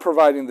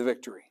providing the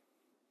victory.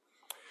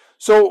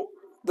 So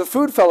the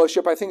food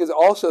fellowship, I think, is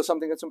also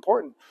something that's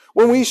important.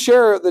 When we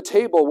share the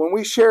table, when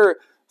we share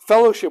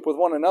fellowship with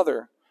one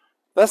another,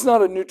 that's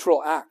not a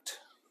neutral act.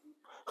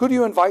 Who do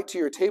you invite to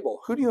your table?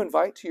 Who do you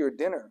invite to your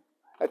dinner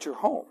at your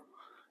home?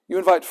 You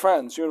invite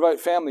friends, you invite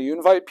family, you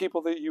invite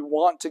people that you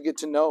want to get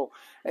to know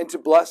and to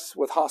bless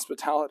with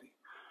hospitality.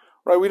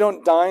 Right? We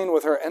don't dine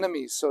with our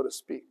enemies, so to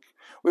speak.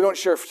 We don't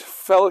share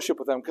fellowship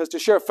with them, because to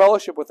share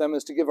fellowship with them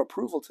is to give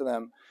approval to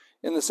them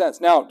in the sense.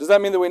 Now, does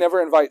that mean that we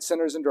never invite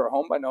sinners into our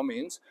home? By no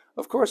means.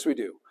 Of course we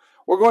do.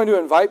 We're going to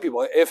invite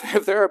people.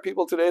 If there are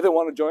people today that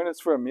want to join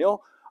us for a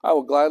meal, I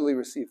will gladly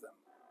receive them.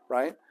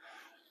 Right?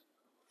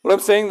 What I'm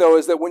saying, though,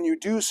 is that when you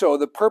do so,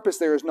 the purpose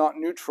there is not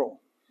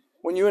neutral.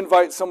 When you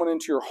invite someone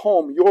into your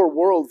home, your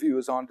worldview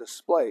is on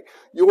display.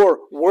 Your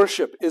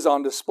worship is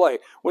on display.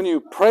 When you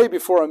pray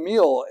before a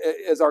meal,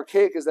 as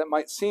archaic as that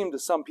might seem to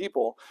some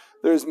people,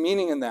 there's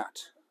meaning in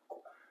that.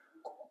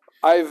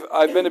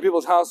 I've been to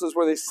people's houses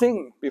where they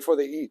sing before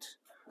they eat.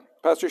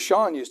 Pastor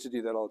Sean used to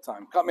do that all the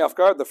time. Caught me off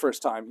guard the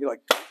first time. He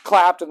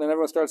clapped, and then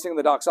everyone started singing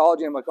the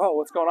doxology. I'm like, oh,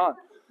 what's going on?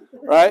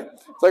 Right?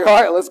 It's like,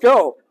 all right, let's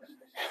go.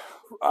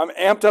 I'm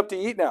amped up to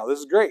eat now. This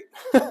is great.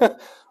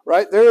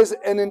 Right? There is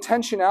an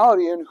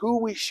intentionality in who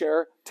we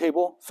share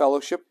table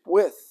fellowship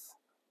with.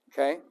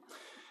 Okay?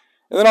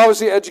 And then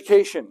obviously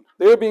education.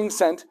 They are being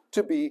sent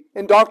to be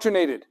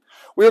indoctrinated.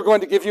 We are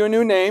going to give you a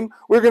new name.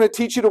 We're going to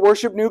teach you to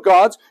worship new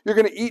gods. You're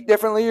going to eat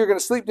differently. You're going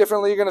to sleep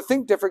differently. You're going to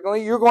think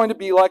differently. You're going to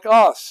be like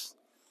us.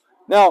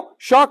 Now,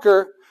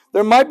 shocker,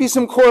 there might be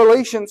some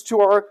correlations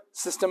to our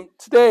system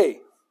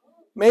today.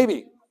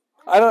 Maybe.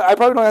 I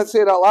probably don't have to say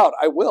it out loud.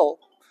 I will.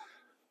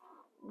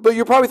 But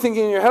you're probably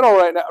thinking in your head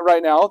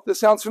right now, this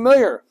sounds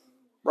familiar,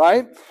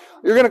 right?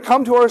 You're going to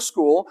come to our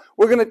school.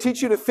 We're going to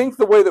teach you to think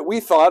the way that we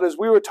thought as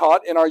we were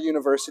taught in our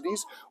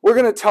universities. We're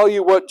going to tell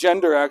you what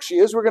gender actually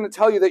is. We're going to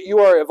tell you that you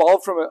are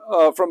evolved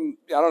from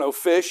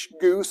fish,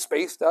 goose,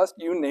 space dust,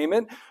 you name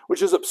it,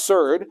 which is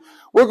absurd.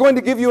 We're going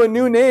to give you a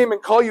new name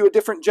and call you a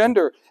different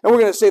gender. And we're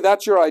going to say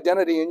that's your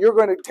identity. And you're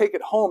going to take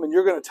it home and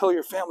you're going to tell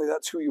your family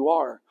that's who you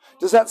are.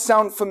 Does that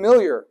sound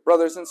familiar,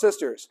 brothers and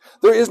sisters?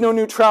 There is no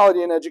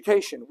neutrality in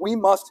education. We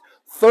must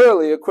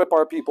thoroughly equip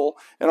our people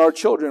and our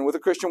children with a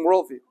Christian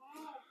worldview.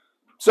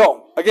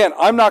 So, again,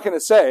 I'm not going to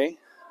say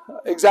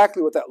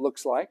exactly what that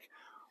looks like.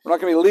 We're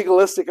not going to be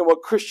legalistic in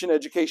what Christian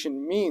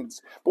education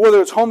means. But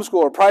whether it's homeschool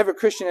or private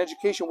Christian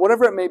education,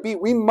 whatever it may be,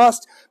 we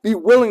must be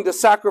willing to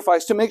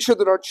sacrifice to make sure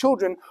that our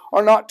children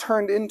are not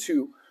turned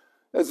into,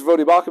 as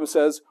Voddie Baucham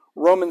says,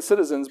 Roman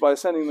citizens by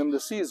sending them to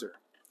Caesar.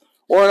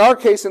 Or in our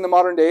case, in the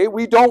modern day,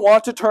 we don't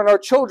want to turn our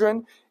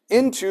children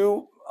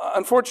into,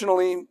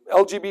 unfortunately,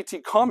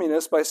 LGBT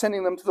communists by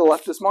sending them to the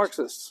leftist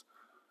Marxists.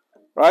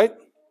 Right?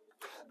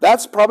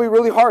 That's probably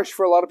really harsh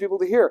for a lot of people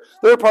to hear.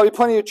 There are probably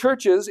plenty of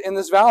churches in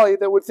this valley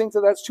that would think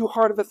that that's too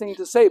hard of a thing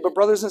to say. But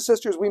brothers and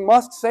sisters, we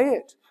must say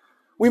it.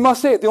 We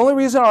must say it. The only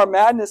reason our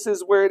madness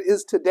is where it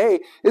is today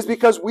is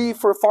because we,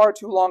 for far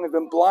too long, have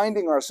been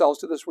blinding ourselves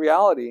to this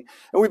reality.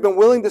 And we've been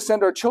willing to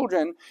send our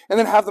children and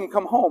then have them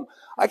come home.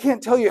 I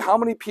can't tell you how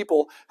many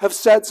people have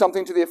said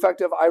something to the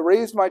effect of, I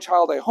raised my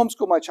child, I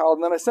homeschooled my child,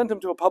 and then I sent him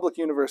to a public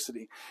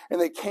university.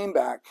 And they came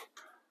back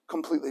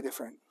completely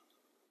different.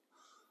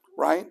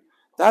 Right?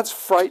 That's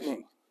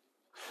frightening.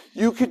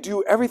 You could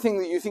do everything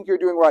that you think you're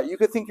doing right. You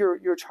could think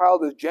your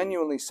child is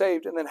genuinely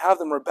saved and then have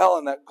them rebel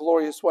in that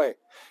glorious way.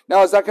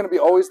 Now, is that going to be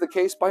always the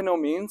case? By no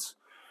means.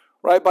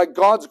 Right? By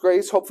God's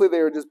grace, hopefully they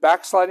are just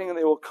backsliding and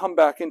they will come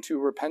back into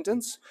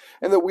repentance.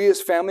 And that we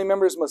as family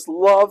members must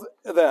love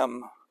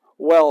them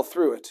well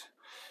through it.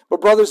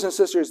 But brothers and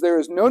sisters, there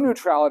is no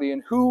neutrality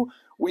in who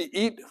we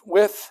eat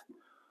with.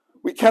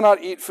 We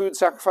cannot eat food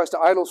sacrificed to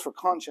idols for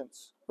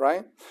conscience.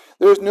 Right?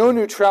 There is no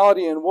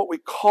neutrality in what we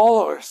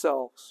call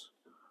ourselves.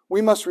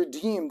 We must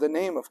redeem the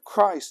name of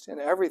Christ in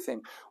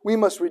everything. We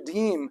must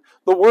redeem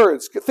the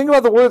words. Think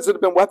about the words that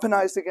have been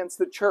weaponized against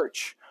the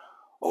church.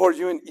 Oh, are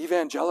you an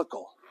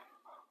evangelical?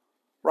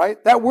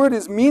 Right? That word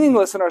is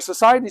meaningless in our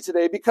society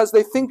today because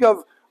they think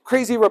of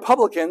crazy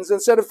Republicans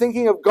instead of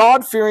thinking of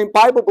God-fearing,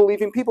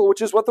 Bible-believing people,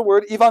 which is what the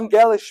word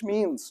evangelisch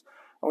means.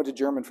 I went to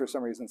German for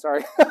some reason,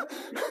 sorry.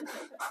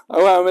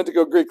 I meant to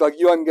go Greek, like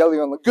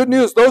evangelion. Good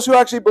news, those who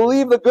actually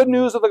believe the good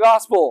news of the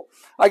gospel.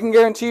 I can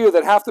guarantee you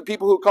that half the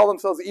people who call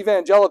themselves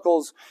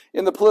evangelicals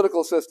in the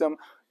political system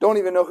don't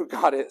even know who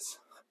God is,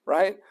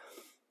 right?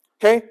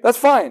 Okay, that's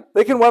fine.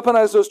 They can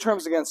weaponize those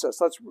terms against us.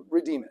 Let's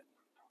redeem it.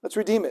 Let's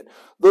redeem it.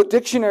 The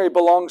dictionary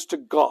belongs to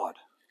God.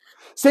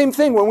 Same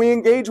thing when we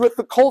engage with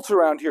the cults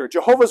around here,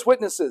 Jehovah's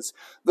Witnesses,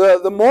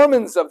 the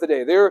Mormons of the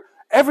day. They're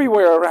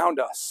everywhere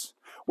around us.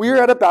 We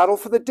are at a battle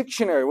for the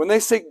dictionary. When they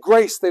say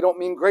grace, they don't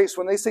mean grace.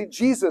 When they say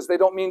Jesus, they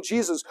don't mean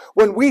Jesus.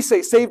 When we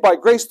say saved by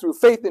grace through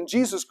faith in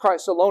Jesus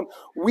Christ alone,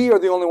 we are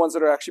the only ones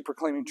that are actually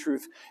proclaiming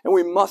truth. And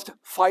we must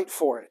fight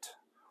for it.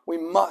 We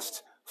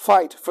must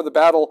fight for the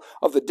battle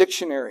of the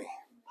dictionary.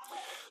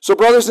 So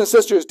brothers and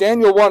sisters,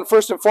 Daniel 1,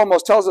 first and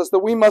foremost, tells us that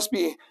we must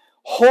be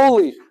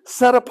holy,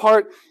 set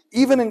apart,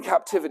 even in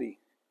captivity,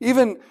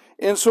 even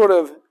in sort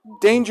of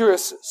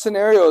dangerous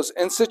scenarios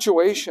and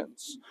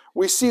situations.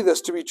 We see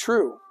this to be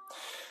true.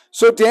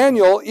 So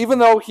Daniel, even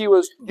though he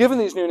was given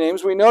these new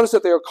names, we notice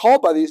that they are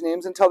called by these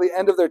names until the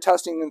end of their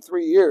testing in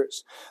 3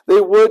 years. They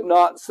would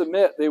not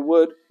submit. They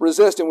would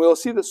resist. And we'll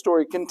see the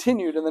story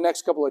continued in the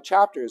next couple of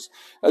chapters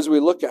as we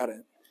look at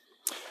it.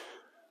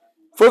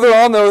 Further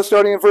on, though,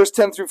 starting in verse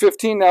 10 through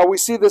 15 now, we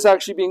see this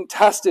actually being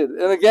tested.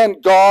 And again,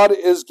 God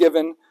is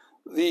given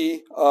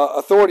the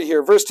authority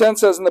here. Verse 10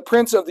 says, "And the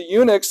prince of the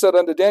eunuchs said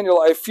unto Daniel,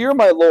 I fear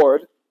my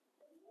Lord,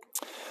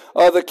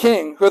 the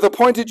king, who hath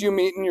appointed you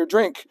meat and your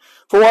drink.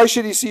 For why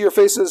should he see your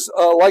faces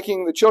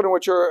liking the children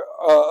which are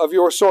of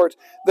your sort?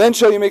 Then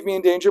shall you make me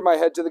endanger my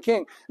head to the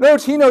king." In other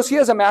words, he knows he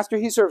has a master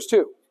he serves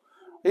too.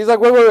 He's like,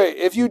 wait.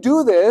 If you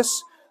do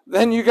this,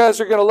 then you guys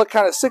are going to look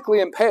kind of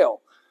sickly and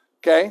pale.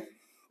 Okay?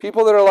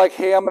 People that are like,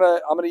 hey, I'm gonna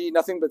eat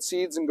nothing but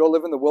seeds and go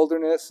live in the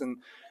wilderness, and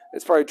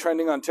it's probably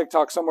trending on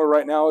TikTok somewhere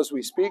right now as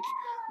we speak.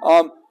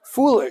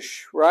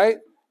 Foolish, right?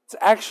 It's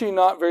actually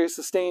not very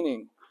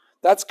sustaining.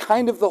 That's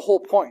kind of the whole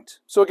point.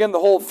 So again, the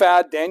whole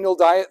fad Daniel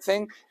diet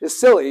thing is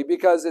silly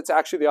because it's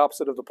actually the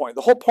opposite of the point.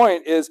 The whole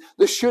point is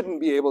this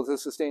shouldn't be able to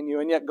sustain you,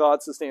 and yet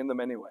God sustained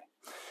them anyway.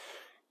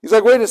 He's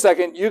like, wait a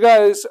second, you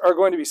guys are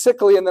going to be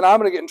sickly, and then I'm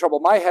going to get in trouble.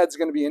 My head's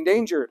going to be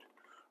endangered,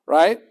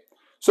 right?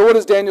 So what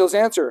is Daniel's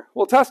answer?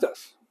 Well, test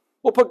us.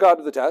 We'll put God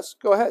to the test.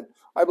 Go ahead.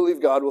 I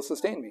believe God will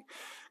sustain me.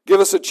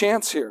 Give us a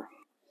chance here.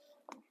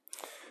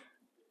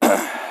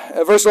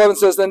 Verse 11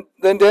 says,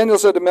 Then Daniel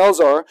said to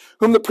Melzar,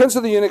 whom the prince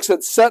of the eunuchs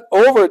had set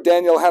over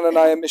Daniel,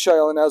 Hananiah,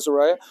 Mishael, and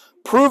Azariah,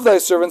 prove thy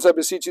servants, I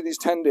beseech you, these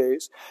 10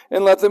 days,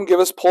 and let them give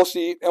us pulse to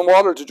eat and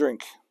water to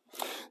drink.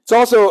 It's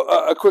also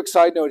a quick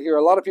side note here.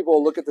 A lot of people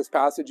will look at this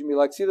passage and be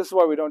like, see, this is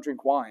why we don't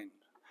drink wine.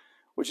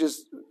 Which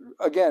is,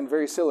 again,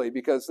 very silly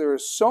because there are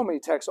so many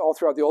texts all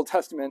throughout the Old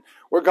Testament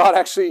where God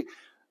actually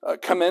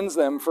commends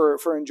them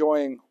for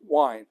enjoying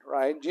wine,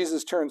 right?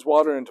 Jesus turns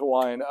water into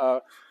wine.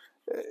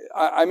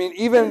 I mean,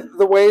 even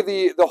the way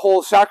the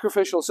whole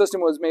sacrificial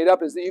system was made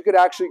up is that you could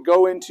actually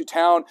go into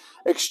town,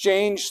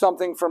 exchange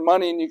something for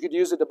money, and you could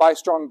use it to buy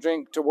strong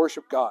drink to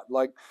worship God.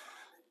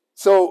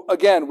 So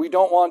again, we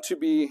don't want to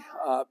be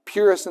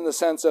purists in the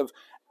sense of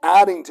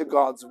adding to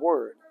God's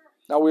word.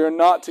 Now, we are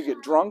not to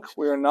get drunk.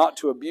 We are not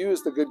to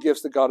abuse the good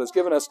gifts that God has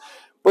given us.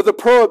 But the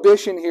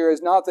prohibition here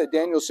is not that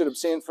Daniel should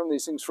abstain from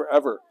these things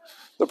forever.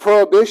 The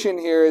prohibition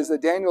here is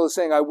that Daniel is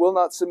saying, I will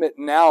not submit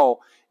now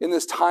in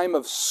this time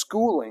of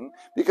schooling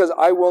because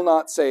I will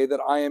not say that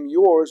I am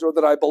yours or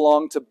that I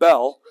belong to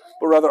Bel,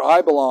 but rather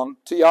I belong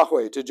to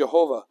Yahweh, to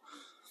Jehovah.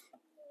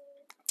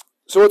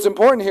 So what's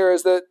important here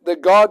is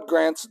that God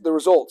grants the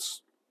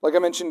results. Like I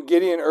mentioned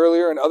Gideon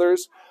earlier and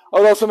others. I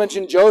would also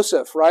mention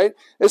Joseph, right?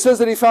 It says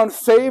that he found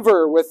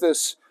favor with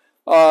this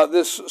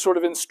sort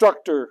of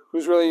instructor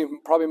who's really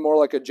probably more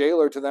like a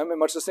jailer to them, in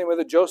much the same way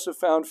that Joseph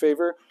found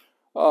favor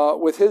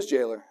with his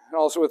jailer and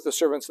also with the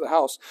servants of the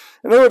house.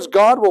 In other words,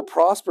 God will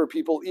prosper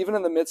people even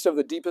in the midst of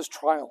the deepest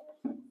trial.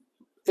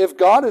 If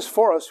God is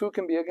for us, who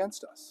can be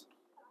against us?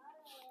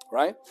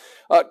 Right?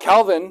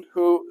 Calvin,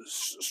 who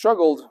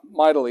struggled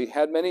mightily,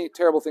 had many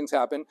terrible things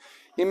happen.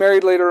 He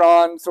married later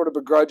on, sort of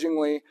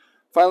begrudgingly.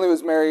 Finally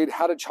was married,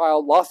 had a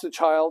child, lost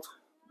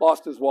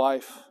his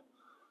wife.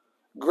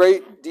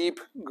 Great, deep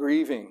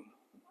grieving.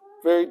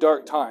 Very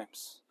dark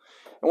times.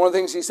 And one of the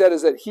things he said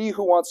is that he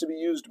who wants to be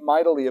used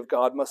mightily of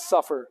God must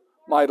suffer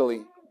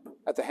mightily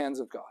at the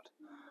hands of God.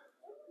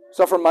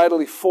 Suffer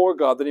mightily for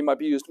God, that he might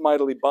be used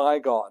mightily by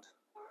God.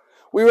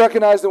 We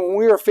recognize that when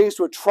we are faced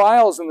with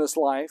trials in this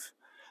life,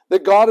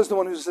 that God is the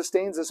one who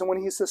sustains us. And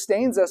when he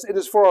sustains us, it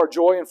is for our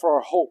joy and for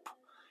our hope.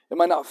 It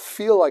might not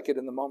feel like it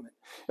in the moment.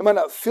 It might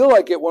not feel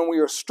like it when we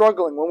are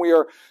struggling, when we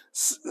are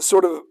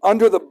sort of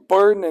under the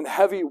burden and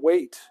heavy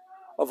weight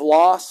of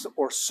loss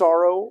or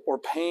sorrow or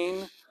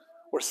pain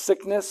or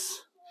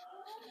sickness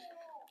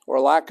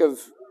or lack of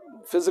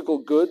physical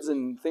goods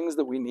and things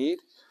that we need.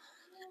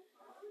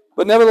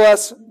 But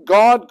nevertheless,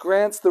 God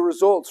grants the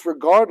results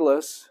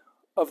regardless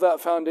of that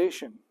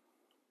foundation.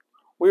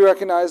 We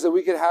recognize that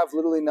we could have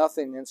literally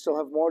nothing and still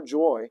have more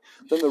joy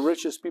than the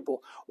richest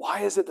people.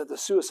 Why is it that the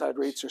suicide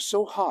rates are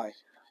so high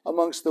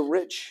amongst the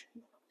rich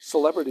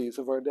celebrities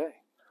of our day?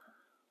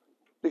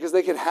 Because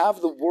they could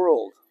have the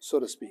world, so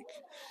to speak.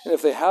 And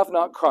if they have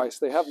not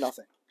Christ, they have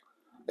nothing.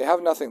 They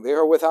have nothing. They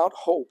are without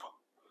hope.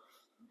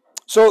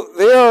 So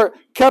they are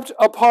kept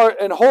apart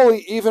and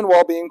holy even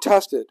while being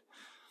tested.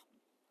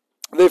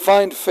 They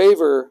find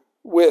favor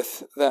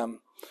with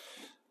them.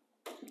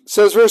 It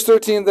says, verse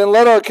 13, then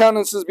let our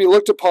countenances be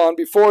looked upon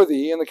before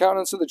thee, and the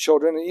countenance of the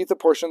children, and eat the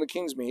portion of the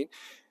king's meat.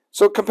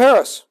 So compare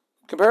us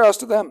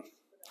to them.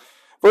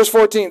 Verse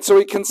 14, so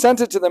he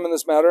consented to them in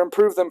this matter, and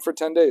proved them for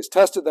 10 days,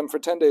 tested them for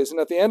 10 days. And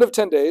at the end of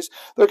 10 days,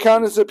 their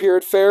countenances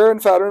appeared fairer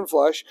and fatter in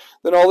flesh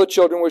than all the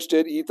children which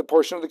did eat the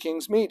portion of the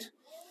king's meat.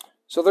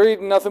 So they're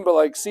eating nothing but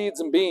like seeds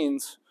and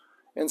beans,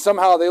 and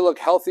somehow they look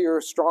healthier,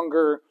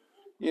 stronger,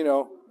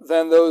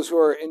 than those who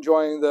are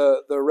enjoying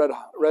the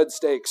red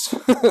steaks,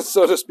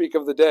 so to speak,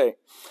 of the day.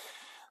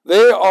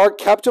 They are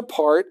kept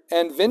apart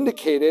and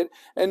vindicated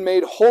and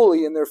made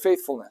holy in their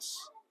faithfulness.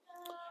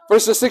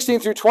 Verses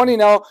 16 through 20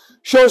 now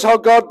shows how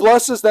God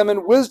blesses them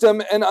in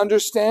wisdom and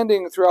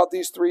understanding throughout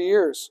these 3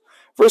 years.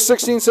 Verse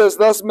 16 says,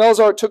 thus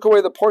Melzar took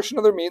away the portion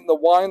of their meat and the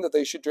wine that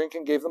they should drink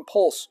and gave them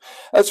pulse.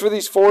 As for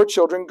these 4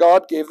 children,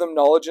 God gave them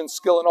knowledge and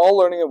skill in all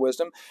learning and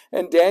wisdom,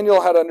 and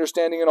Daniel had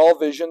understanding in all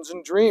visions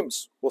and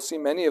dreams. We'll see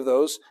many of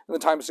those in the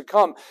times to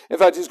come. In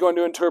fact, he's going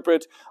to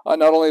interpret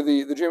not only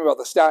the dream about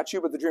the statue,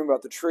 but the dream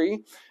about the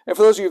tree. And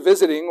for those of you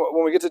visiting,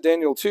 when we get to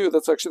Daniel 2,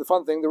 that's actually the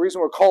fun thing. The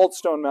reason we're called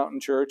Stone Mountain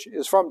Church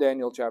is from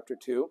Daniel chapter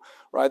 2,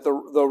 right? The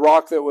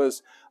rock that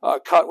was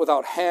cut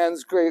without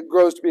hands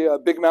grows to be a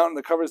big mountain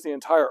that covers the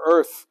entire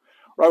earth.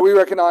 Right? We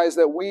recognize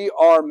that we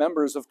are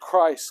members of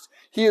Christ.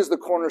 He is the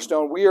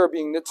cornerstone. We are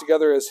being knit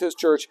together as his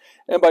church.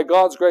 And by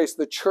God's grace,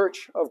 the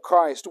church of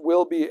Christ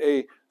will be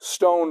a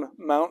stone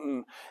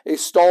mountain, a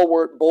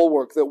stalwart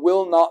bulwark that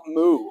will not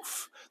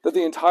move, that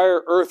the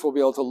entire earth will be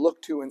able to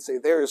look to and say,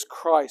 there is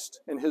Christ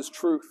and his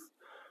truth.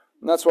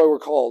 And that's why we're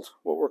called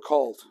what we're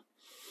called.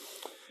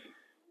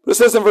 But it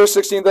says in verse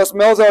 16, thus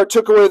Melzar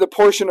took away the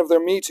portion of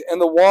their meat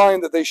and the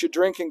wine that they should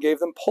drink and gave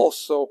them pulse.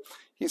 So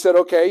he said,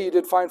 okay, you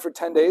did fine for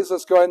 10 days.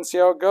 Let's go ahead and see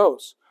how it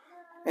goes.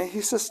 And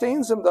he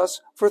sustains them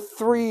thus for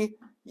 3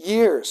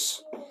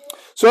 years.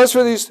 So as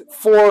for these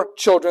 4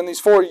 children, these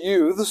 4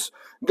 youths,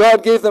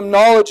 God gave them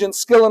knowledge and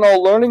skill in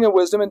all learning and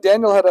wisdom, and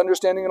Daniel had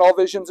understanding in all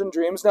visions and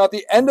dreams. Now at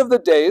the end of the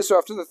days, so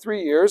after the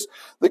 3 years,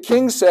 the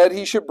king said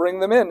he should bring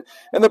them in.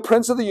 And the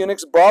prince of the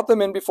eunuchs brought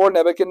them in before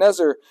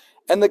Nebuchadnezzar,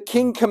 and the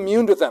king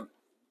communed with them.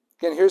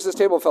 Again, here's this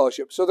table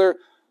fellowship. So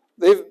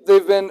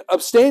they've been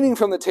abstaining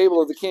from the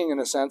table of the king in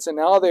a sense, and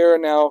now they are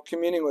now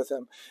communing with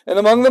him. And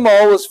among them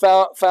all was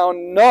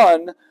found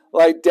none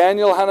like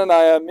Daniel,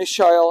 Hananiah,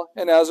 Mishael,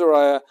 and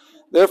Azariah.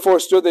 Therefore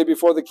stood they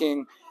before the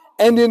king.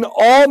 And in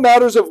all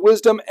matters of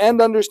wisdom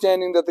and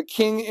understanding that the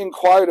king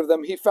inquired of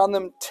them, he found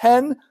them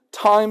 10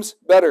 times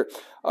better.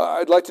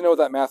 I'd like to know what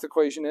that math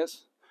equation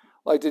is.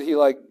 Did he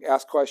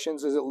ask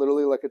questions? Is it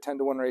literally like a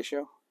 10-to-1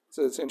 ratio?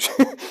 So it's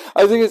interesting.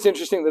 I think it's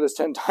interesting that it's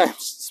 10 times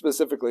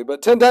specifically,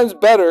 but 10 times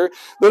better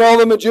than all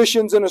the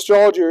magicians and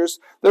astrologers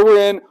that were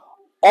in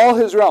all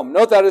his realm.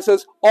 Note that it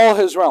says all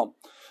his realm.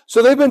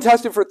 So they've been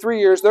tested for 3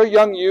 years. They're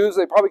young youths.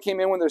 They probably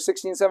came in when they're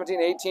 16,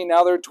 17, 18.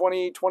 Now they're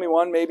 20,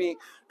 21, maybe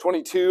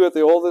 22 at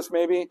the oldest,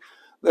 maybe.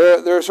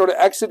 They're sort of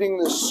exiting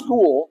the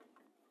school,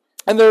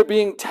 and they're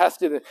being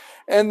tested.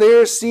 And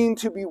they're seen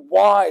to be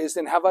wise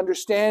and have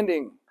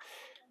understanding.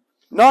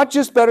 Not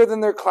just better than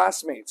their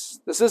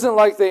classmates. This isn't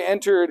like they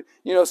entered,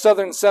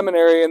 Southern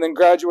Seminary and then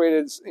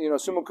graduated,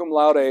 summa cum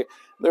laude.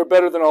 They're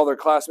better than all their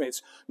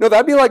classmates. No,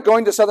 that'd be like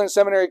going to Southern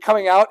Seminary,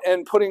 coming out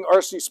and putting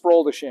R.C.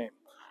 Sproul to shame.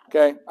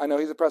 Okay, I know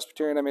he's a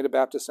Presbyterian. I made a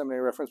Baptist seminary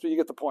reference, but you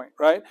get the point,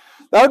 right?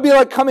 That would be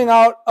like coming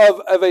out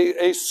of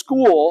a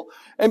school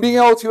and being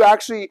able to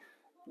actually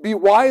be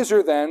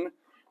wiser than,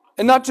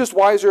 and not just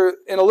wiser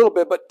in a little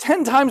bit, but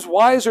 10 times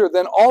wiser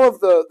than all of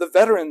the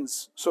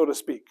veterans, so to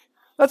speak.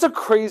 That's a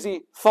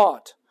crazy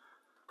thought.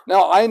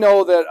 Now, I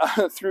know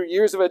that through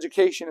years of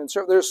education, and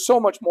there's so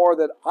much more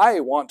that I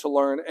want to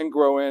learn and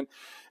grow in.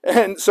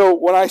 And so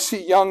when I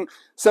see young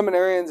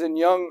seminarians and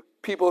young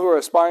people who are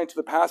aspiring to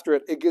the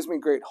pastorate, it gives me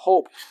great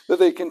hope that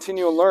they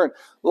continue to learn.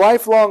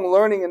 Lifelong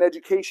learning and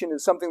education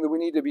is something that we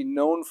need to be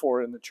known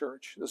for in the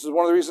church. This is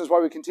one of the reasons why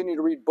we continue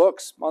to read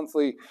books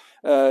monthly,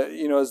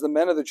 as the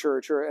men of the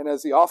church and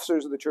as the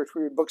officers of the church.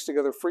 We read books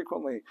together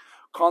frequently,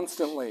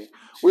 constantly.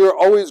 We are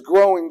always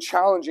growing,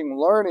 challenging,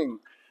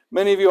 learning.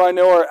 Many of you I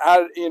know are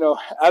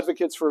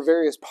advocates for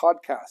various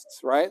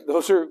podcasts, right?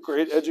 Those are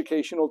great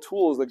educational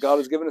tools that God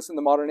has given us in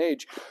the modern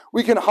age.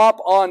 We can hop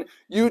on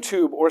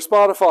YouTube or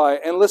Spotify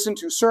and listen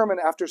to sermon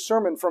after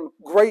sermon from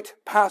great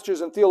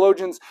pastors and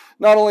theologians,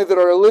 not only that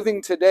are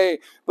living today,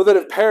 but that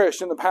have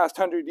perished in the past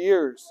 100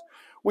 years.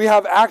 We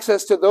have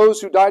access to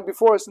those who died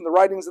before us in the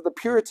writings of the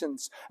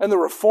Puritans and the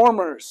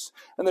Reformers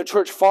and the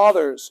Church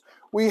Fathers.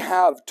 We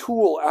have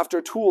tool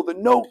after tool that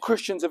no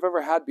Christians have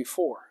ever had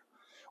before.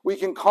 We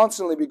can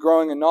constantly be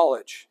growing in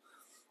knowledge.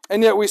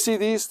 And yet we see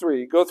these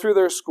three go through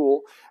their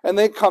school, and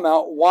they come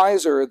out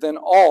wiser than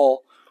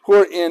all who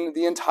are in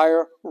the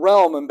entire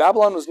realm. And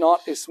Babylon was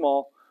not a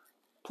small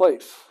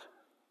place.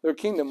 Their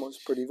kingdom was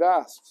pretty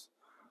vast.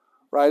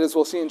 Right? As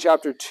we'll see in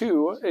chapter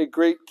 2, a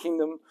great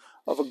kingdom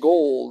of a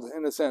gold,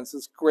 in a sense.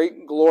 This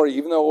great glory,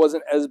 even though it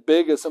wasn't as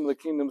big as some of the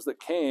kingdoms that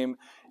came,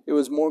 it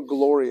was more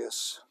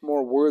glorious,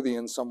 more worthy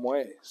in some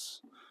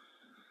ways.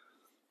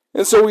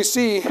 And so we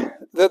see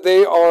that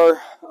they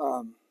are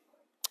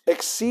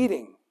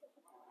exceeding.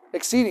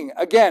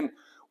 Again,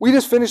 we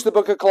just finished the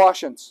book of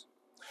Colossians.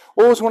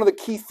 What was one of the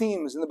key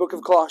themes in the book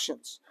of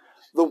Colossians?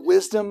 The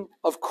wisdom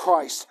of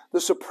Christ,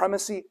 the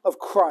supremacy of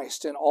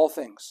Christ in all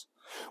things.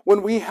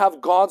 When we have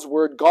God's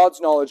word,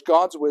 God's knowledge,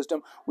 God's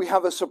wisdom, we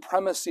have a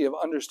supremacy of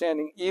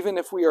understanding, even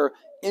if we are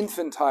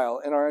infantile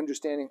in our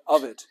understanding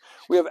of it.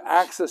 We have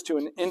access to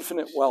an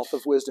infinite wealth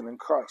of wisdom in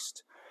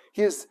Christ.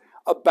 He is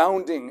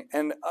abounding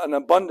and an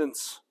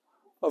abundance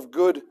of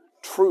good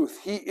truth.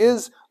 He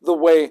is the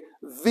way,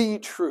 the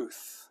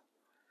truth,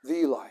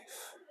 the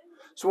life.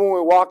 So when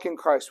we walk in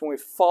Christ, when we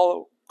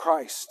follow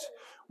Christ,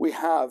 we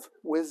have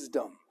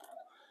wisdom.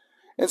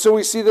 And so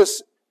we see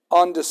this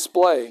on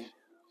display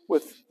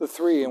with the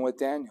three and with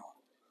Daniel.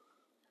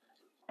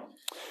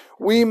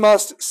 We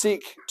must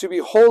seek to be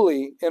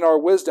holy in our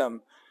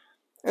wisdom.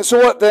 And so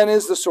what then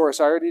is the source?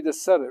 I already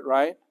just said it,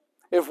 right?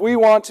 If we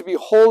want to be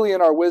holy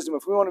in our wisdom,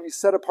 if we want to be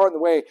set apart in the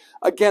way,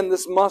 again,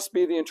 this must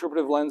be the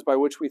interpretive lens by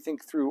which we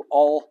think through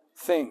all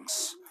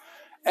things.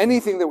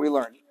 Anything that we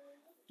learn.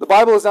 The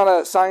Bible is not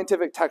a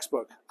scientific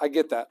textbook. I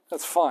get that.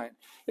 That's fine.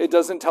 It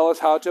doesn't tell us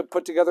how to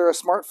put together a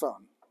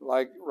smartphone,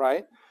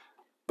 right?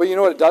 But you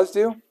know what it does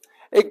do?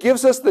 It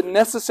gives us the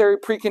necessary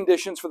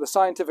preconditions for the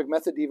scientific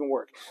method to even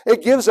work.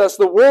 It gives us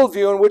the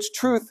worldview in which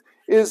truth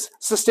is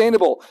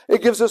sustainable.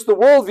 It gives us the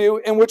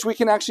worldview in which we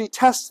can actually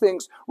test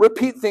things,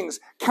 repeat things,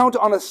 count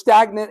on a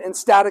stagnant and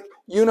static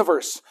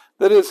universe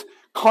that is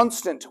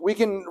constant. We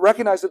can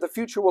recognize that the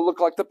future will look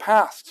like the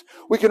past.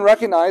 We can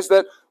recognize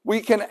that we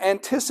can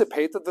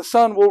anticipate that the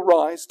sun will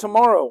rise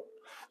tomorrow.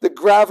 That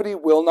gravity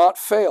will not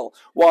fail.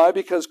 Why?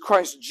 Because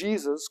Christ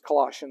Jesus,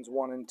 Colossians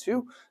 1 and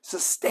 2,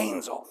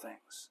 sustains all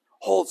things.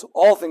 Holds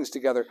all things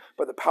together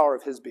by the power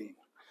of his being.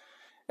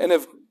 And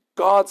if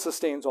God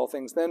sustains all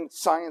things, then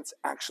science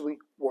actually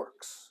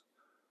works.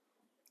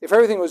 If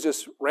everything was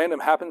just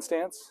random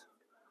happenstance,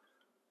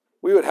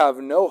 we would have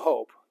no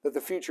hope that the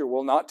future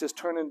will not just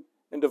turn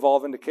and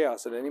devolve into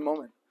chaos at any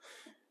moment.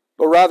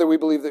 But rather, we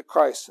believe that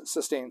Christ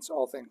sustains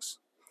all things.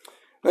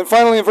 And then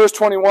finally, in verse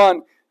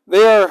 21,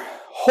 they are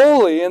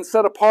holy and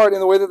set apart in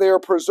the way that they are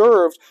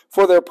preserved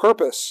for their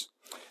purpose.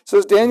 It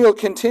says, Daniel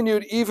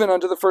continued even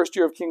unto the first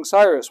year of King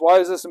Cyrus. Why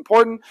is this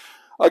important?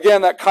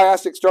 Again, that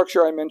chiastic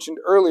structure I mentioned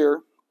earlier.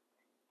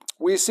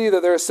 We see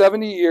that there are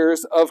 70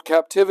 years of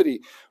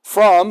captivity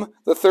from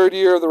the third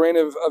year of the reign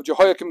of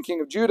Jehoiakim,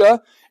 king of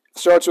Judah.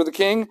 Starts with the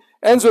king,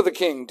 ends with the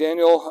king.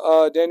 Daniel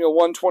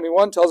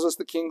 1:21 tells us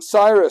the king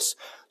Cyrus.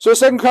 So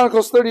 2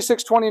 Chronicles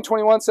 36:20 and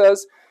 21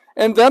 says,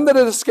 And them that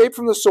had escaped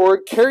from the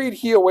sword carried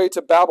he away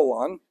to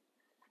Babylon,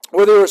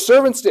 where they were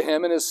servants to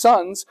him and his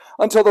sons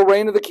until the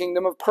reign of the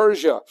kingdom of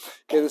Persia.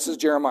 Okay, this is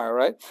Jeremiah,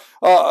 right?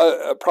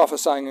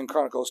 Prophesying in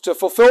Chronicles. To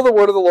fulfill the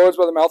word of the Lord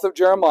by the mouth of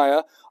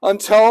Jeremiah,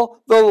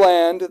 until the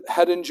land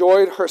had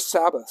enjoyed her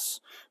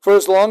Sabbaths. For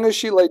as long as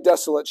she lay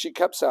desolate, she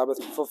kept Sabbath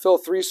to fulfill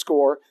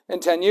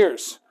 70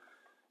 years.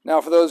 Now,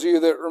 for those of you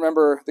that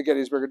remember the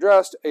Gettysburg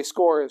Address, a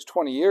score is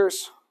 20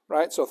 years,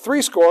 right? So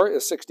 70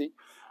 is 60,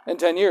 and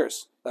 10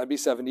 years. That'd be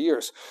 70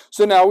 years.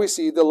 So now we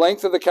see the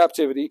length of the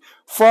captivity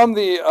from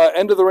the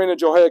end of the reign of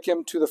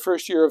Jehoiakim to the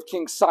first year of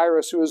King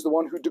Cyrus, who is the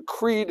one who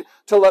decreed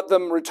to let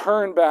them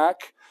return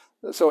back.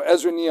 So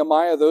Ezra,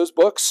 Nehemiah, those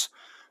books,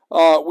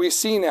 we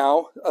see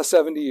now a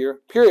 70-year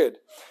period.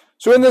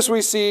 So in this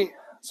we see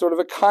sort of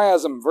a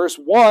chiasm. Verse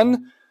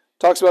 1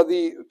 talks about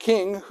the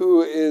king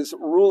who is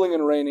ruling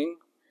and reigning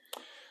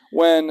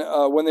when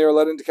they are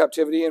led into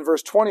captivity. In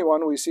verse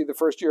 21, we see the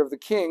first year of the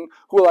king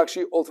who will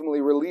actually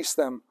ultimately release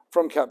them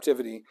from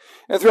captivity.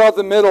 And throughout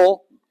the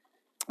middle,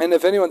 and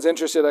if anyone's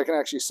interested, I can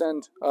actually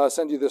send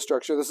you this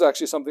structure. This is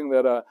actually something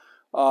that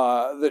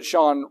that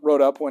Sean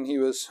wrote up when he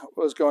was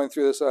going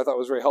through this that I thought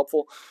was very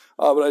helpful,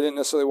 but I didn't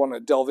necessarily want to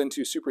delve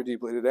into super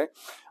deeply today.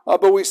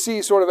 But we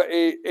see sort of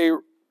a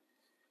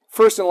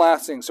first and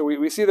last thing. So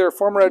we see their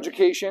former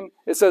education.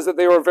 It says that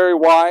they were very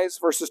wise,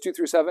 verses 2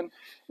 through 7.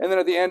 And then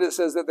at the end it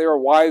says that they are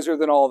wiser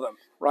than all of them,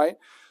 right?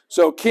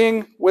 So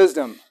king,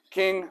 wisdom,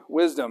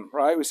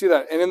 right? We see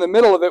that. And in the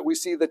middle of it, we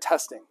see the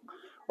testing,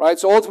 right?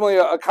 So ultimately,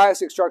 a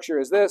chiastic structure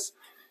is this.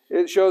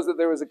 It shows that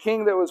there was a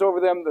king that was over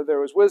them, that there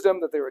was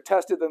wisdom, that they were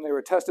tested, then they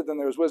were tested, then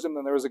there was wisdom,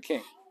 then there was a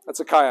king. That's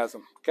a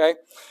chiasm, okay?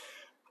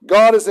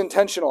 God is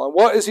intentional. And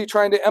what is he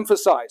trying to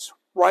emphasize?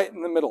 Right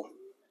in the middle.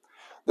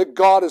 that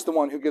God is the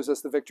one who gives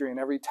us the victory in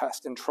every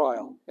test and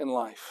trial in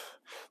life.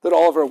 That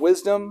all of our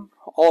wisdom,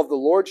 all of the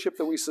lordship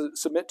that we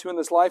submit to in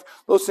this life,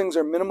 those things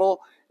are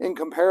minimal in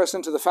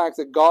comparison to the fact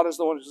that God is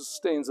the one who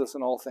sustains us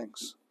in all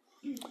things.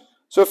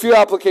 So a few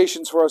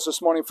applications for us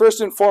this morning.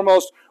 First and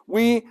foremost,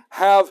 we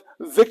have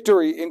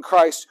victory in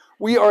Christ.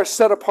 We are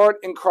set apart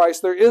in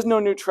Christ. There is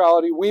no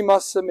neutrality. We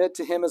must submit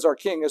to him as our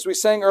King. As we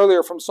sang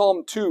earlier from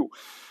Psalm 2,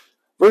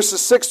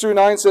 verses 6 through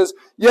 9 says,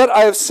 "Yet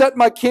I have set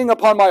my King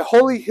upon my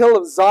holy hill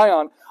of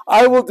Zion.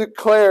 I will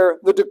declare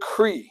the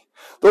decree.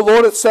 The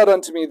Lord hath said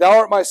unto me, Thou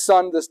art my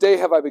son, this day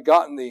have I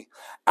begotten thee.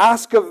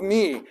 Ask of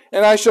me,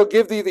 and I shall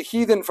give thee the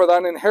heathen for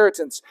thine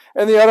inheritance,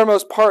 and the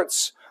uttermost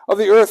parts of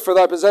the earth for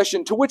thy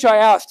possession." To which I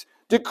asked,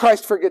 did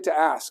Christ forget to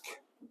ask?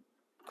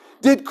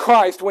 Did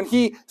Christ, when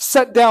he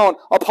sat down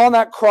upon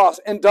that cross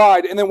and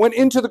died and then went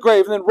into the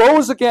grave and then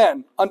rose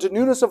again unto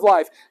newness of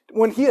life,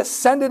 when he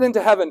ascended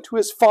into heaven to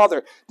his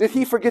Father, did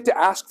he forget to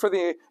ask for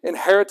the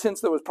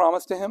inheritance that was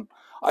promised to him?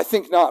 I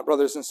think not,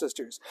 brothers and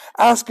sisters.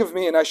 "Ask of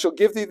me, and I shall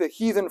give thee the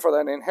heathen for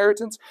thine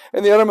inheritance,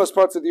 and the uttermost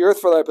parts of the earth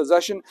for thy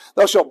possession.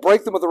 Thou shalt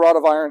break them with a rod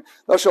of iron.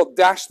 Thou shalt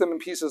dash them in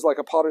pieces like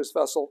a potter's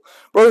vessel."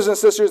 Brothers and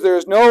sisters, there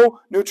is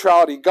no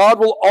neutrality. God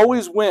will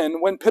always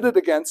win when pitted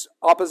against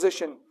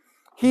opposition.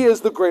 He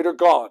is the greater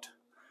God.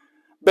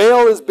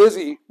 Baal is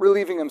busy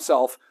relieving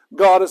himself.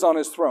 God is on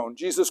his throne.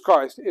 Jesus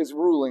Christ is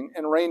ruling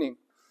and reigning.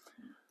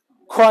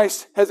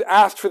 Christ has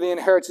asked for the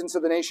inheritance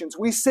of the nations.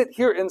 We sit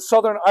here in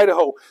southern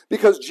Idaho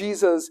because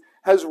Jesus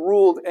has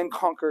ruled and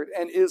conquered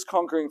and is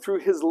conquering through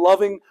his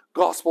loving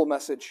gospel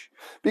message.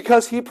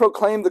 Because he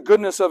proclaimed the good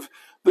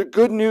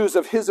news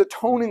of his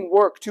atoning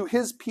work to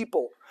his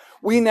people.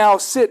 We now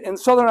sit in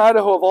southern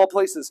Idaho, of all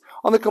places,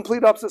 on the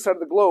complete opposite side of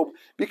the globe,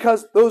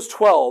 because those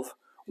 12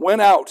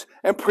 went out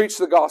and preached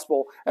the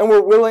gospel and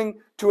were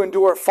willing to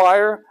endure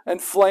fire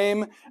and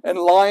flame and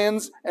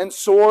lions and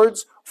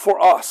swords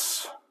for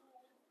us.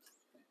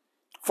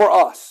 For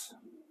us.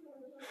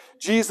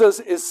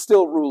 Jesus is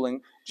still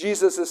ruling.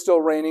 Jesus is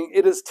still reigning.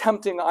 It is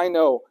tempting, I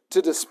know,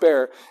 to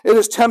despair. It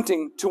is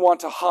tempting to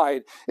want to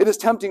hide. It is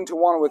tempting to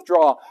want to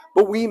withdraw.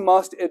 But we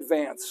must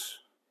advance.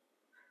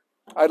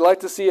 I'd like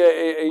to see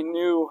a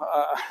new...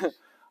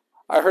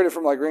 I heard it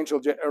from like Rachel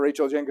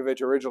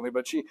Jankovic originally,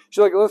 but she's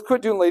like, let's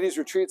quit doing ladies'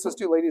 retreats. Let's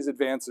do ladies'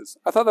 advances.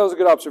 I thought that was a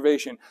good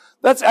observation.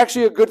 That's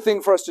actually a good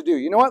thing for us to do.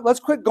 You know what? Let's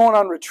quit going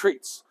on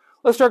retreats.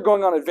 Let's start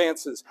going on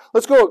advances.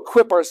 Let's go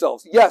equip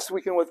ourselves. Yes,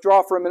 we can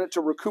withdraw for a minute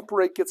to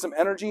recuperate, get some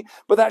energy,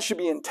 but that should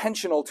be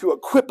intentional to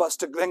equip us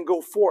to then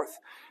go forth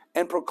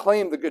and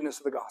proclaim the goodness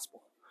of the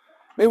gospel.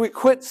 May we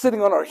quit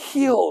sitting on our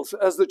heels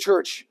as the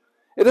church.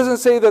 It doesn't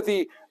say that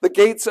the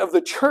gates of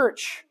the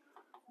church,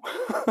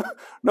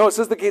 no, it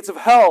says the gates of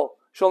hell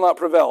shall not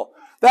prevail.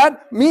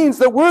 That means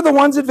that we're the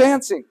ones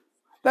advancing.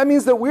 That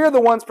means that we're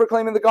the ones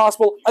proclaiming the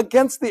gospel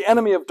against the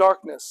enemy of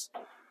darkness.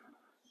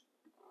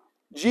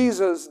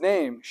 Jesus'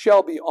 name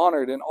shall be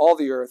honored in all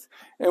the earth,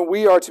 and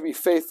we are to be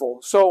faithful.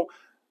 So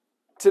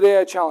today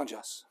I challenge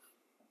us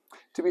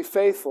to be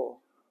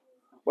faithful,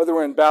 whether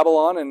we're in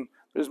Babylon, and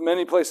there's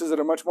many places that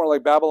are much more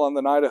like Babylon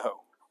than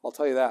Idaho. I'll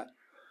tell you that.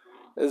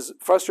 As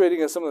frustrating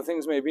as some of the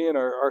things may be in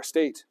our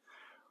state,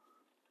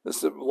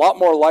 there's a lot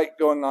more light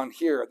going on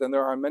here than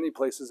there are in many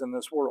places in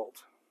this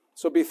world.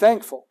 So be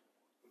thankful.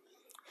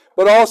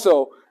 But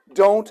also,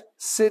 don't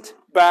sit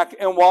back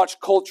and watch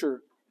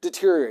culture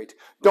deteriorate.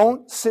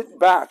 Don't sit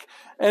back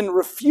and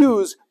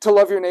refuse to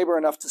love your neighbor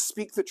enough to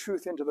speak the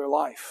truth into their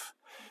life.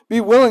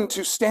 Be willing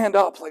to stand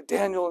up like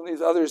Daniel and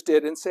these others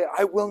did and say,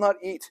 I will not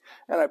eat,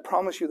 and I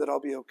promise you that I'll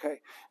be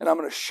okay. And I'm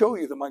going to show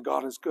you that my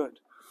God is good.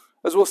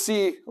 As we'll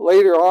see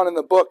later on in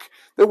the book,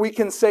 that we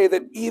can say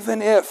that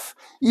even if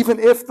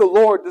the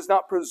Lord does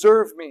not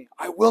preserve me,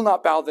 I will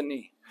not bow the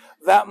knee.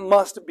 That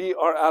must be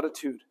our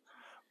attitude,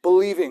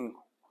 believing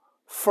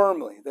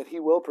firmly that he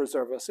will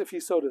preserve us if he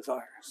so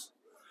desires.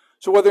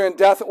 So whether in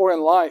death or in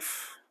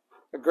life,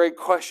 a great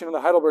question in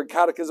the Heidelberg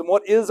Catechism,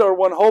 what is our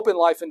one hope in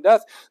life and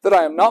death? That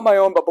I am not my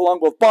own, but belong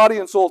both body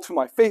and soul to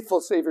my faithful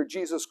Savior,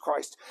 Jesus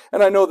Christ.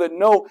 And I know that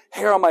no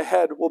hair on my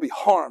head will be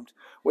harmed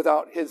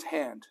without his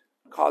hand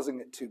causing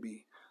it to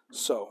be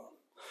so.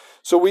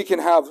 So we can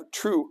have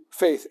true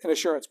faith and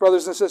assurance.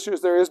 Brothers and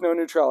sisters, there is no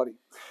neutrality.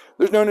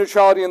 There's no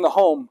neutrality in the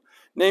home.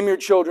 Name your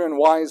children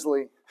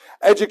wisely.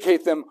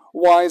 Educate them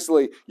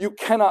wisely. You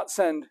cannot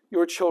send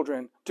your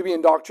children to be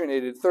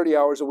indoctrinated 30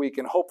 hours a week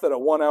and hope that a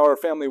 1-hour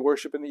family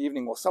worship in the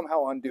evening will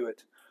somehow undo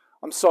it.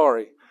 I'm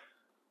sorry.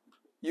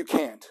 You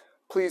can't.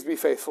 Please be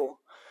faithful.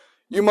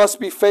 You must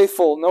be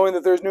faithful, knowing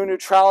that there's no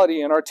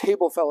neutrality in our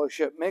table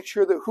fellowship. Make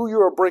sure that who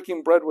you are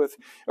breaking bread with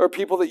are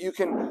people that you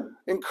can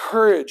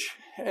encourage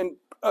and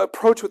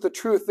approach with the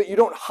truth, that you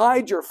don't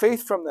hide your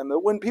faith from them, that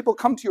when people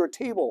come to your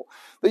table,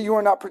 that you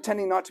are not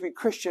pretending not to be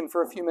Christian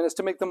for a few minutes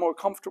to make them more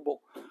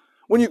comfortable.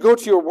 When you go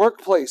to your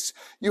workplace,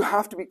 you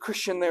have to be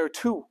Christian there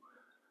too.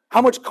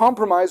 How much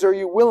compromise are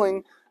you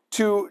willing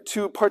to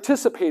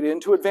participate in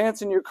to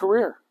advance in your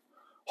career?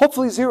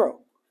 Hopefully zero,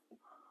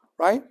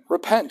 right?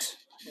 Repent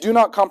Do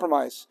not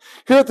compromise.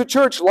 Here at the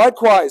church,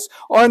 likewise,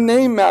 our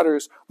name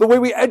matters. The way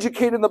we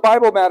educate in the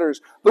Bible matters.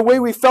 The way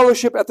we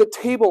fellowship at the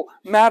table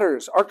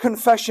matters. Our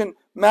confession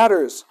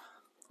matters.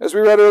 As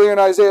we read earlier in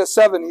Isaiah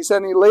 7, he said,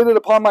 and he laid it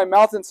upon my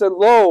mouth and said,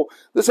 Lo,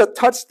 this hath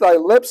touched thy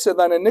lips, and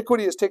thine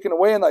iniquity is taken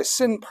away, and thy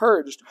sin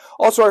purged.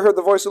 Also I heard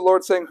the voice of the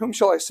Lord saying, Whom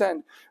shall I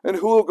send? And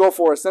who will go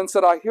for us? Then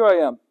said I, Here I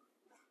am.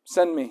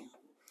 Send me.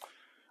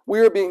 We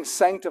are being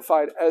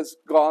sanctified as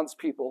God's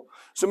people.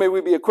 So may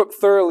we be equipped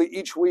thoroughly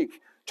each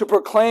week to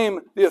proclaim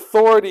the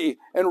authority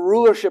and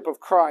rulership of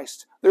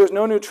Christ. There is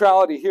no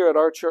neutrality here at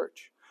our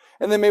church.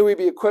 And then may we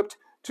be equipped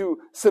to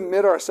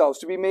submit ourselves,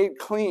 to be made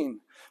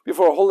clean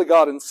before a holy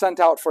God and sent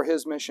out for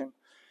his mission.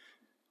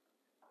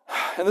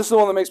 And this is the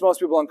one that makes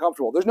most people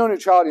uncomfortable. There's no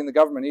neutrality in the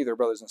government either,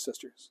 brothers and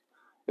sisters.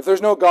 If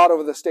there's no God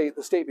over the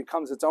state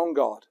becomes its own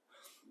God.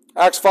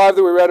 Acts 5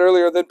 that we read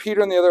earlier, then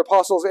Peter and the other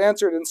apostles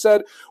answered and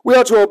said, We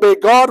ought to obey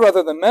God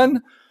rather than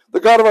men. The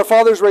God of our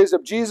fathers raised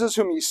up Jesus,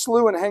 whom ye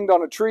slew and hanged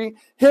on a tree.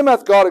 Him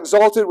hath God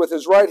exalted with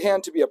his right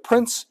hand to be a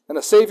prince and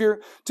a savior,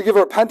 to give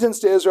repentance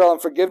to Israel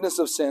and forgiveness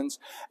of sins.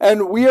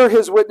 And we are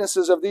his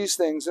witnesses of these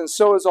things, and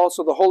so is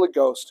also the Holy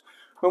Ghost,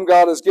 whom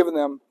God has given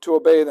them to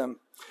obey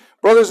them.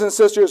 Brothers and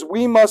sisters,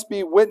 we must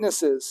be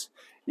witnesses,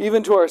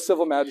 even to our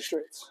civil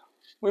magistrates.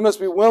 We must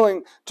be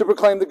willing to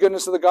proclaim the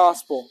goodness of the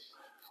gospel.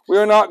 We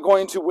are not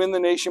going to win the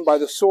nation by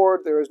the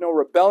sword. There is no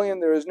rebellion.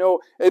 There is no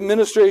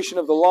administration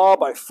of the law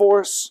by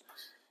force.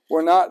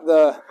 We're not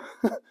the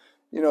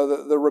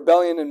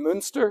rebellion in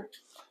Münster.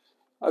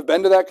 I've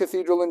been to that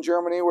cathedral in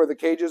Germany where the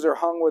cages are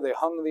hung, where they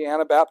hung the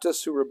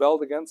Anabaptists who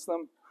rebelled against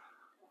them,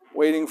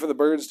 waiting for the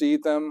birds to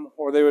eat them,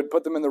 or they would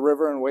put them in the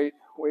river and wait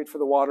for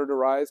the water to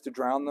rise to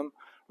drown them,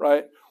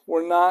 right?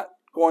 We're not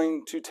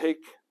going to take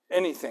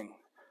anything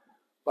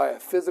by a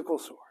physical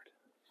sword.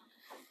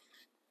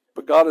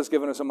 But God has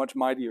given us a much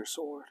mightier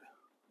sword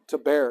to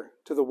bear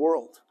to the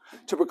world,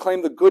 to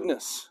proclaim the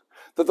goodness,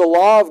 that the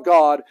law of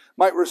God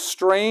might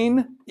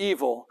restrain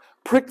evil,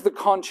 prick the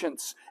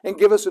conscience, and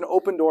give us an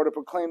open door to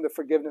proclaim the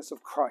forgiveness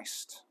of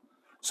Christ.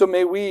 So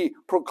may we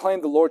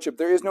proclaim the Lordship.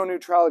 There is no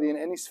neutrality in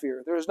any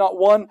sphere. There is not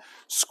one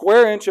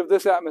square inch of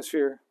this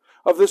atmosphere,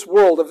 of this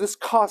world, of this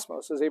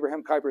cosmos, as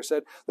Abraham Kuyper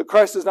said, that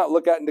Christ does not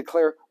look at and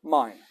declare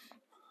mine.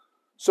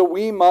 So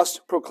we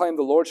must proclaim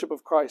the Lordship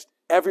of Christ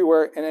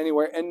everywhere and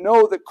anywhere and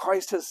know that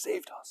Christ has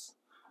saved us.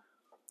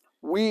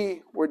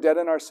 We were dead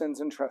in our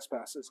sins and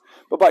trespasses,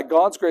 but by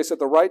God's grace at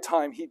the right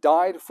time, he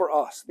died for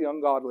us, the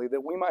ungodly,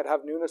 that we might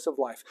have newness of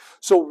life.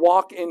 So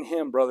walk in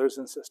him, brothers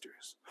and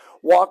sisters.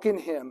 Walk in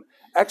him,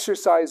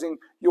 exercising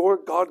your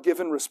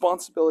God-given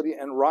responsibility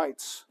and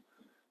rights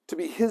to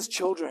be his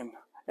children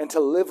and to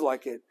live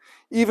like it,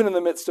 even in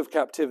the midst of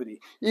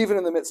captivity, even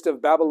in the midst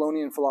of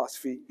Babylonian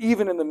philosophy,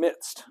 even in the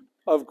midst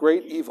of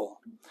great evil.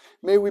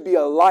 May we be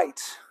a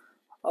light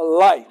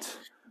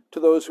to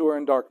those who are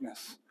in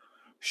darkness.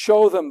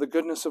 Show them the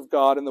goodness of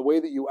God in the way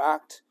that you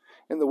act,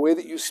 in the way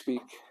that you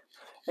speak,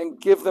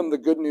 and give them the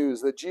good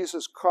news that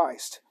Jesus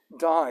Christ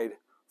died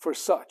for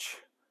such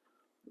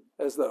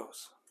as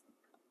those.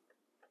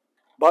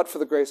 But for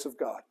the grace of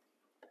God,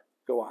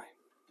 go I.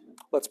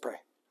 Let's pray.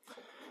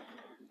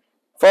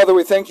 Father,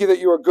 we thank you that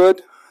you are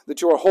good,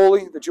 that you are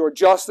holy, that you are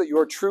just, that you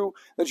are true,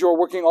 that you are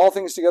working all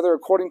things together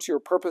according to your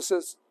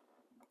purposes.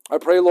 I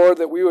pray, Lord,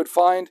 that we would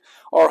find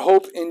our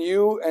hope in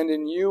you and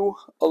in you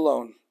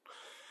alone.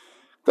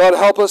 God,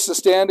 help us to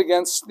stand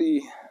against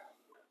the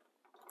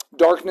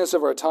darkness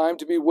of our time,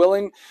 to be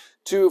willing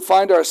to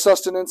find our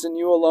sustenance in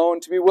you alone,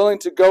 to be willing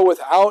to go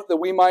without, that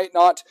we might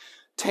not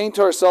taint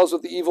ourselves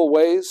with the evil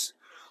ways.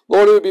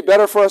 Lord, it would be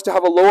better for us to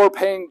have a lower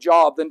paying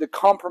job than to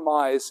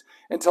compromise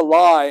and to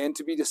lie and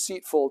to be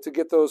deceitful to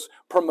get those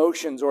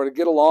promotions or to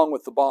get along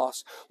with the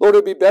boss. Lord, it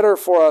would be better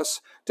for us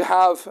to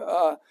have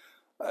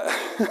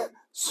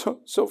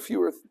so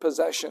fewer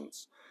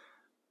possessions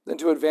than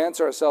to advance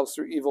ourselves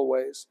through evil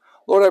ways.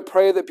 Lord, I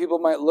pray that people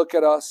might look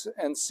at us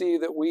and see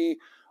that we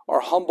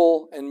are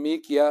humble and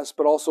meek, yes,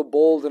 but also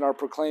bold in our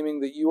proclaiming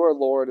that you are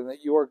Lord and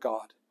that you are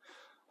God.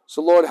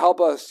 So Lord, help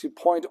us to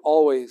point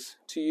always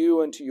to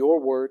you and to your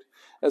word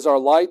as our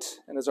light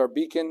and as our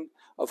beacon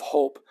of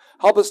hope.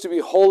 Help us to be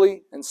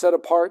holy and set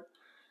apart.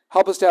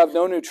 Help us to have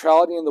no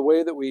neutrality in the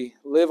way that we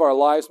live our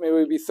lives. May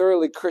we be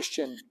thoroughly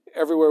Christian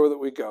everywhere that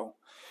we go.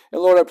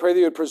 And Lord, I pray that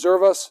you would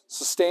preserve us,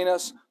 sustain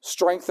us,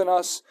 strengthen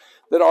us,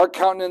 that our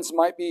countenance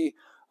might be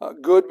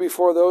good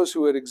before those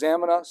who would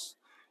examine us.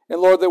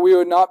 And Lord, that we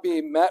would not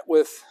be met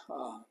with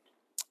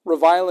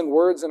reviling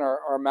words in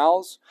our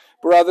mouths,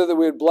 but rather that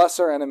we would bless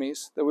our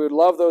enemies, that we would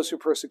love those who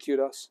persecute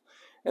us,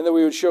 and that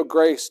we would show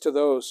grace to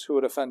those who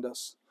would offend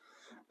us.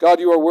 God,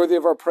 you are worthy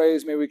of our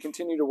praise. May we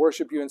continue to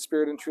worship you in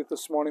spirit and truth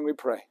this morning, we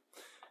pray.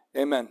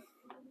 Amen.